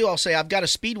occasionally do, I'll say, I've got a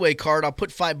Speedway card, I'll put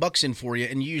 $5 in for you,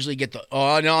 and you usually get the,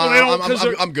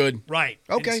 I'm good. Right.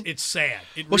 Okay. It's sad.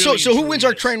 So who wins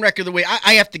our train wreck of the week?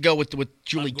 I have to go with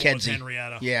Julie Kedzie.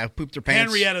 Henrietta. Yeah, pooped her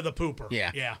pants. Henrietta the pooper.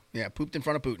 Yeah, pooped in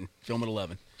front of Putin. Film at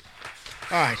 11.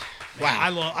 All right.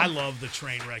 Wow. I love the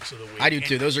train wrecks of the week. I do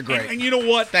too. Those are great. And you know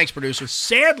what? Thanks, producer.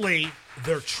 Sadly,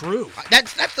 they're true.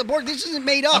 That's the board. This isn't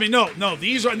made up. I mean, no.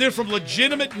 They're from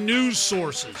legitimate news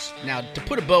sources. Now, to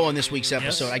put a bow on this week's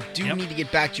episode, I do need to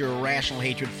get back to your irrational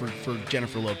hatred for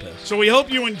Jennifer Lopez. So we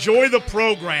hope you enjoy the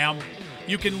program.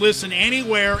 You can listen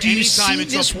anywhere, Do you anytime. see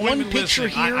It's this appointment one picture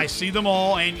listening. here? I see them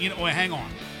all, and hang on.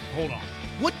 Hold on.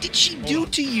 What did she Hold do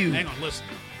on. to you? Hang on, listen.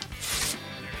 There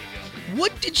you go.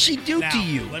 What did she do Now, to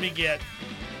you? let me get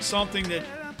something that.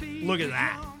 Look at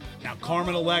that. Now,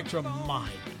 Carmen Electra, my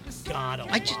God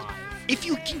alive. If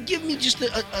you can give me just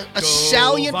a Go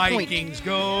salient Vikings, point.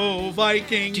 Go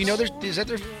Vikings. Do you know is that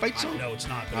their fight song? No, it's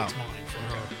not, but it's mine for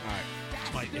her.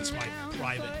 All right. It's my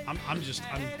private.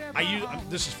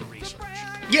 This is for research.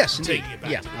 Yes, I'm indeed. taking it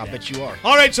back Yeah, to the I'll day. bet you are.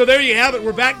 All right, so there you have it.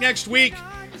 We're back next week.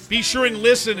 Be sure and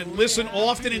listen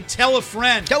often, and tell a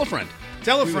friend. Tell a friend.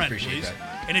 Tell a We would friend, appreciate please. that.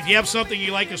 And if you have something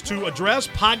you'd like us to address,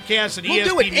 podcast at We'll ESP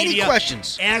do it. Any Media,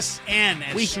 questions? SN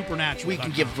as Supernatural. We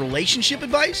can give relationship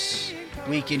advice.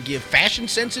 We can give fashion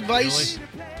sense advice.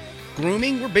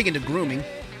 Grooming. We're big into grooming.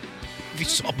 If you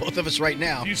saw both of us right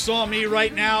now. If you saw me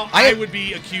right now, I I would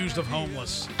be accused of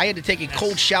homeless. I had to take a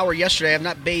cold shower yesterday. I have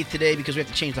not bathed today because we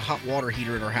have to change the hot water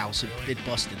heater in our house. It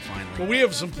busted finally. Well, we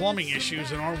have some plumbing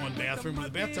issues in our one bathroom where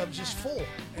the bathtub's just full.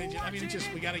 And I mean,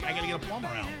 I gotta get a plumber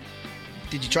out.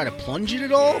 Did you try to plunge it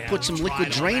at all? Yeah, Put some we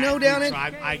liquid tried all Drano that. down We it?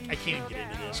 tried. I can't even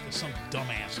get into this because some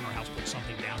dumbass in our house put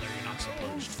something down there you're not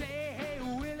supposed to.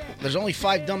 There's only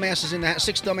 5 dumbasses in the house.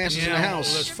 6 dumbasses in the well,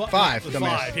 house. there's 5 dumbasses.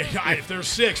 Five. Yeah, if there's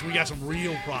 6, we got some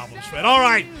real problems, Fred. All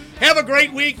right, have a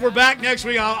great week. We're back next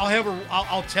week.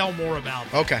 I'll tell more about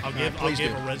that. Okay. I'll All right, give please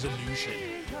do. a resolution.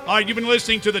 All right, you've been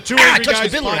listening to the Two I Angry touched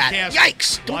Guys the Bidler hat. podcast.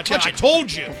 Yikes! Don't Watch touch out. it. I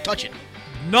told you. Don't touch it.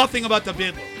 Nothing about the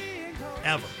Bidler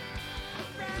ever.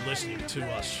 You're listening to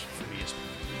us from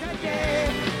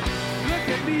ESPN. Look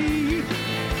at me,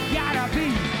 gotta be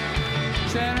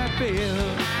Santa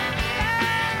Fe.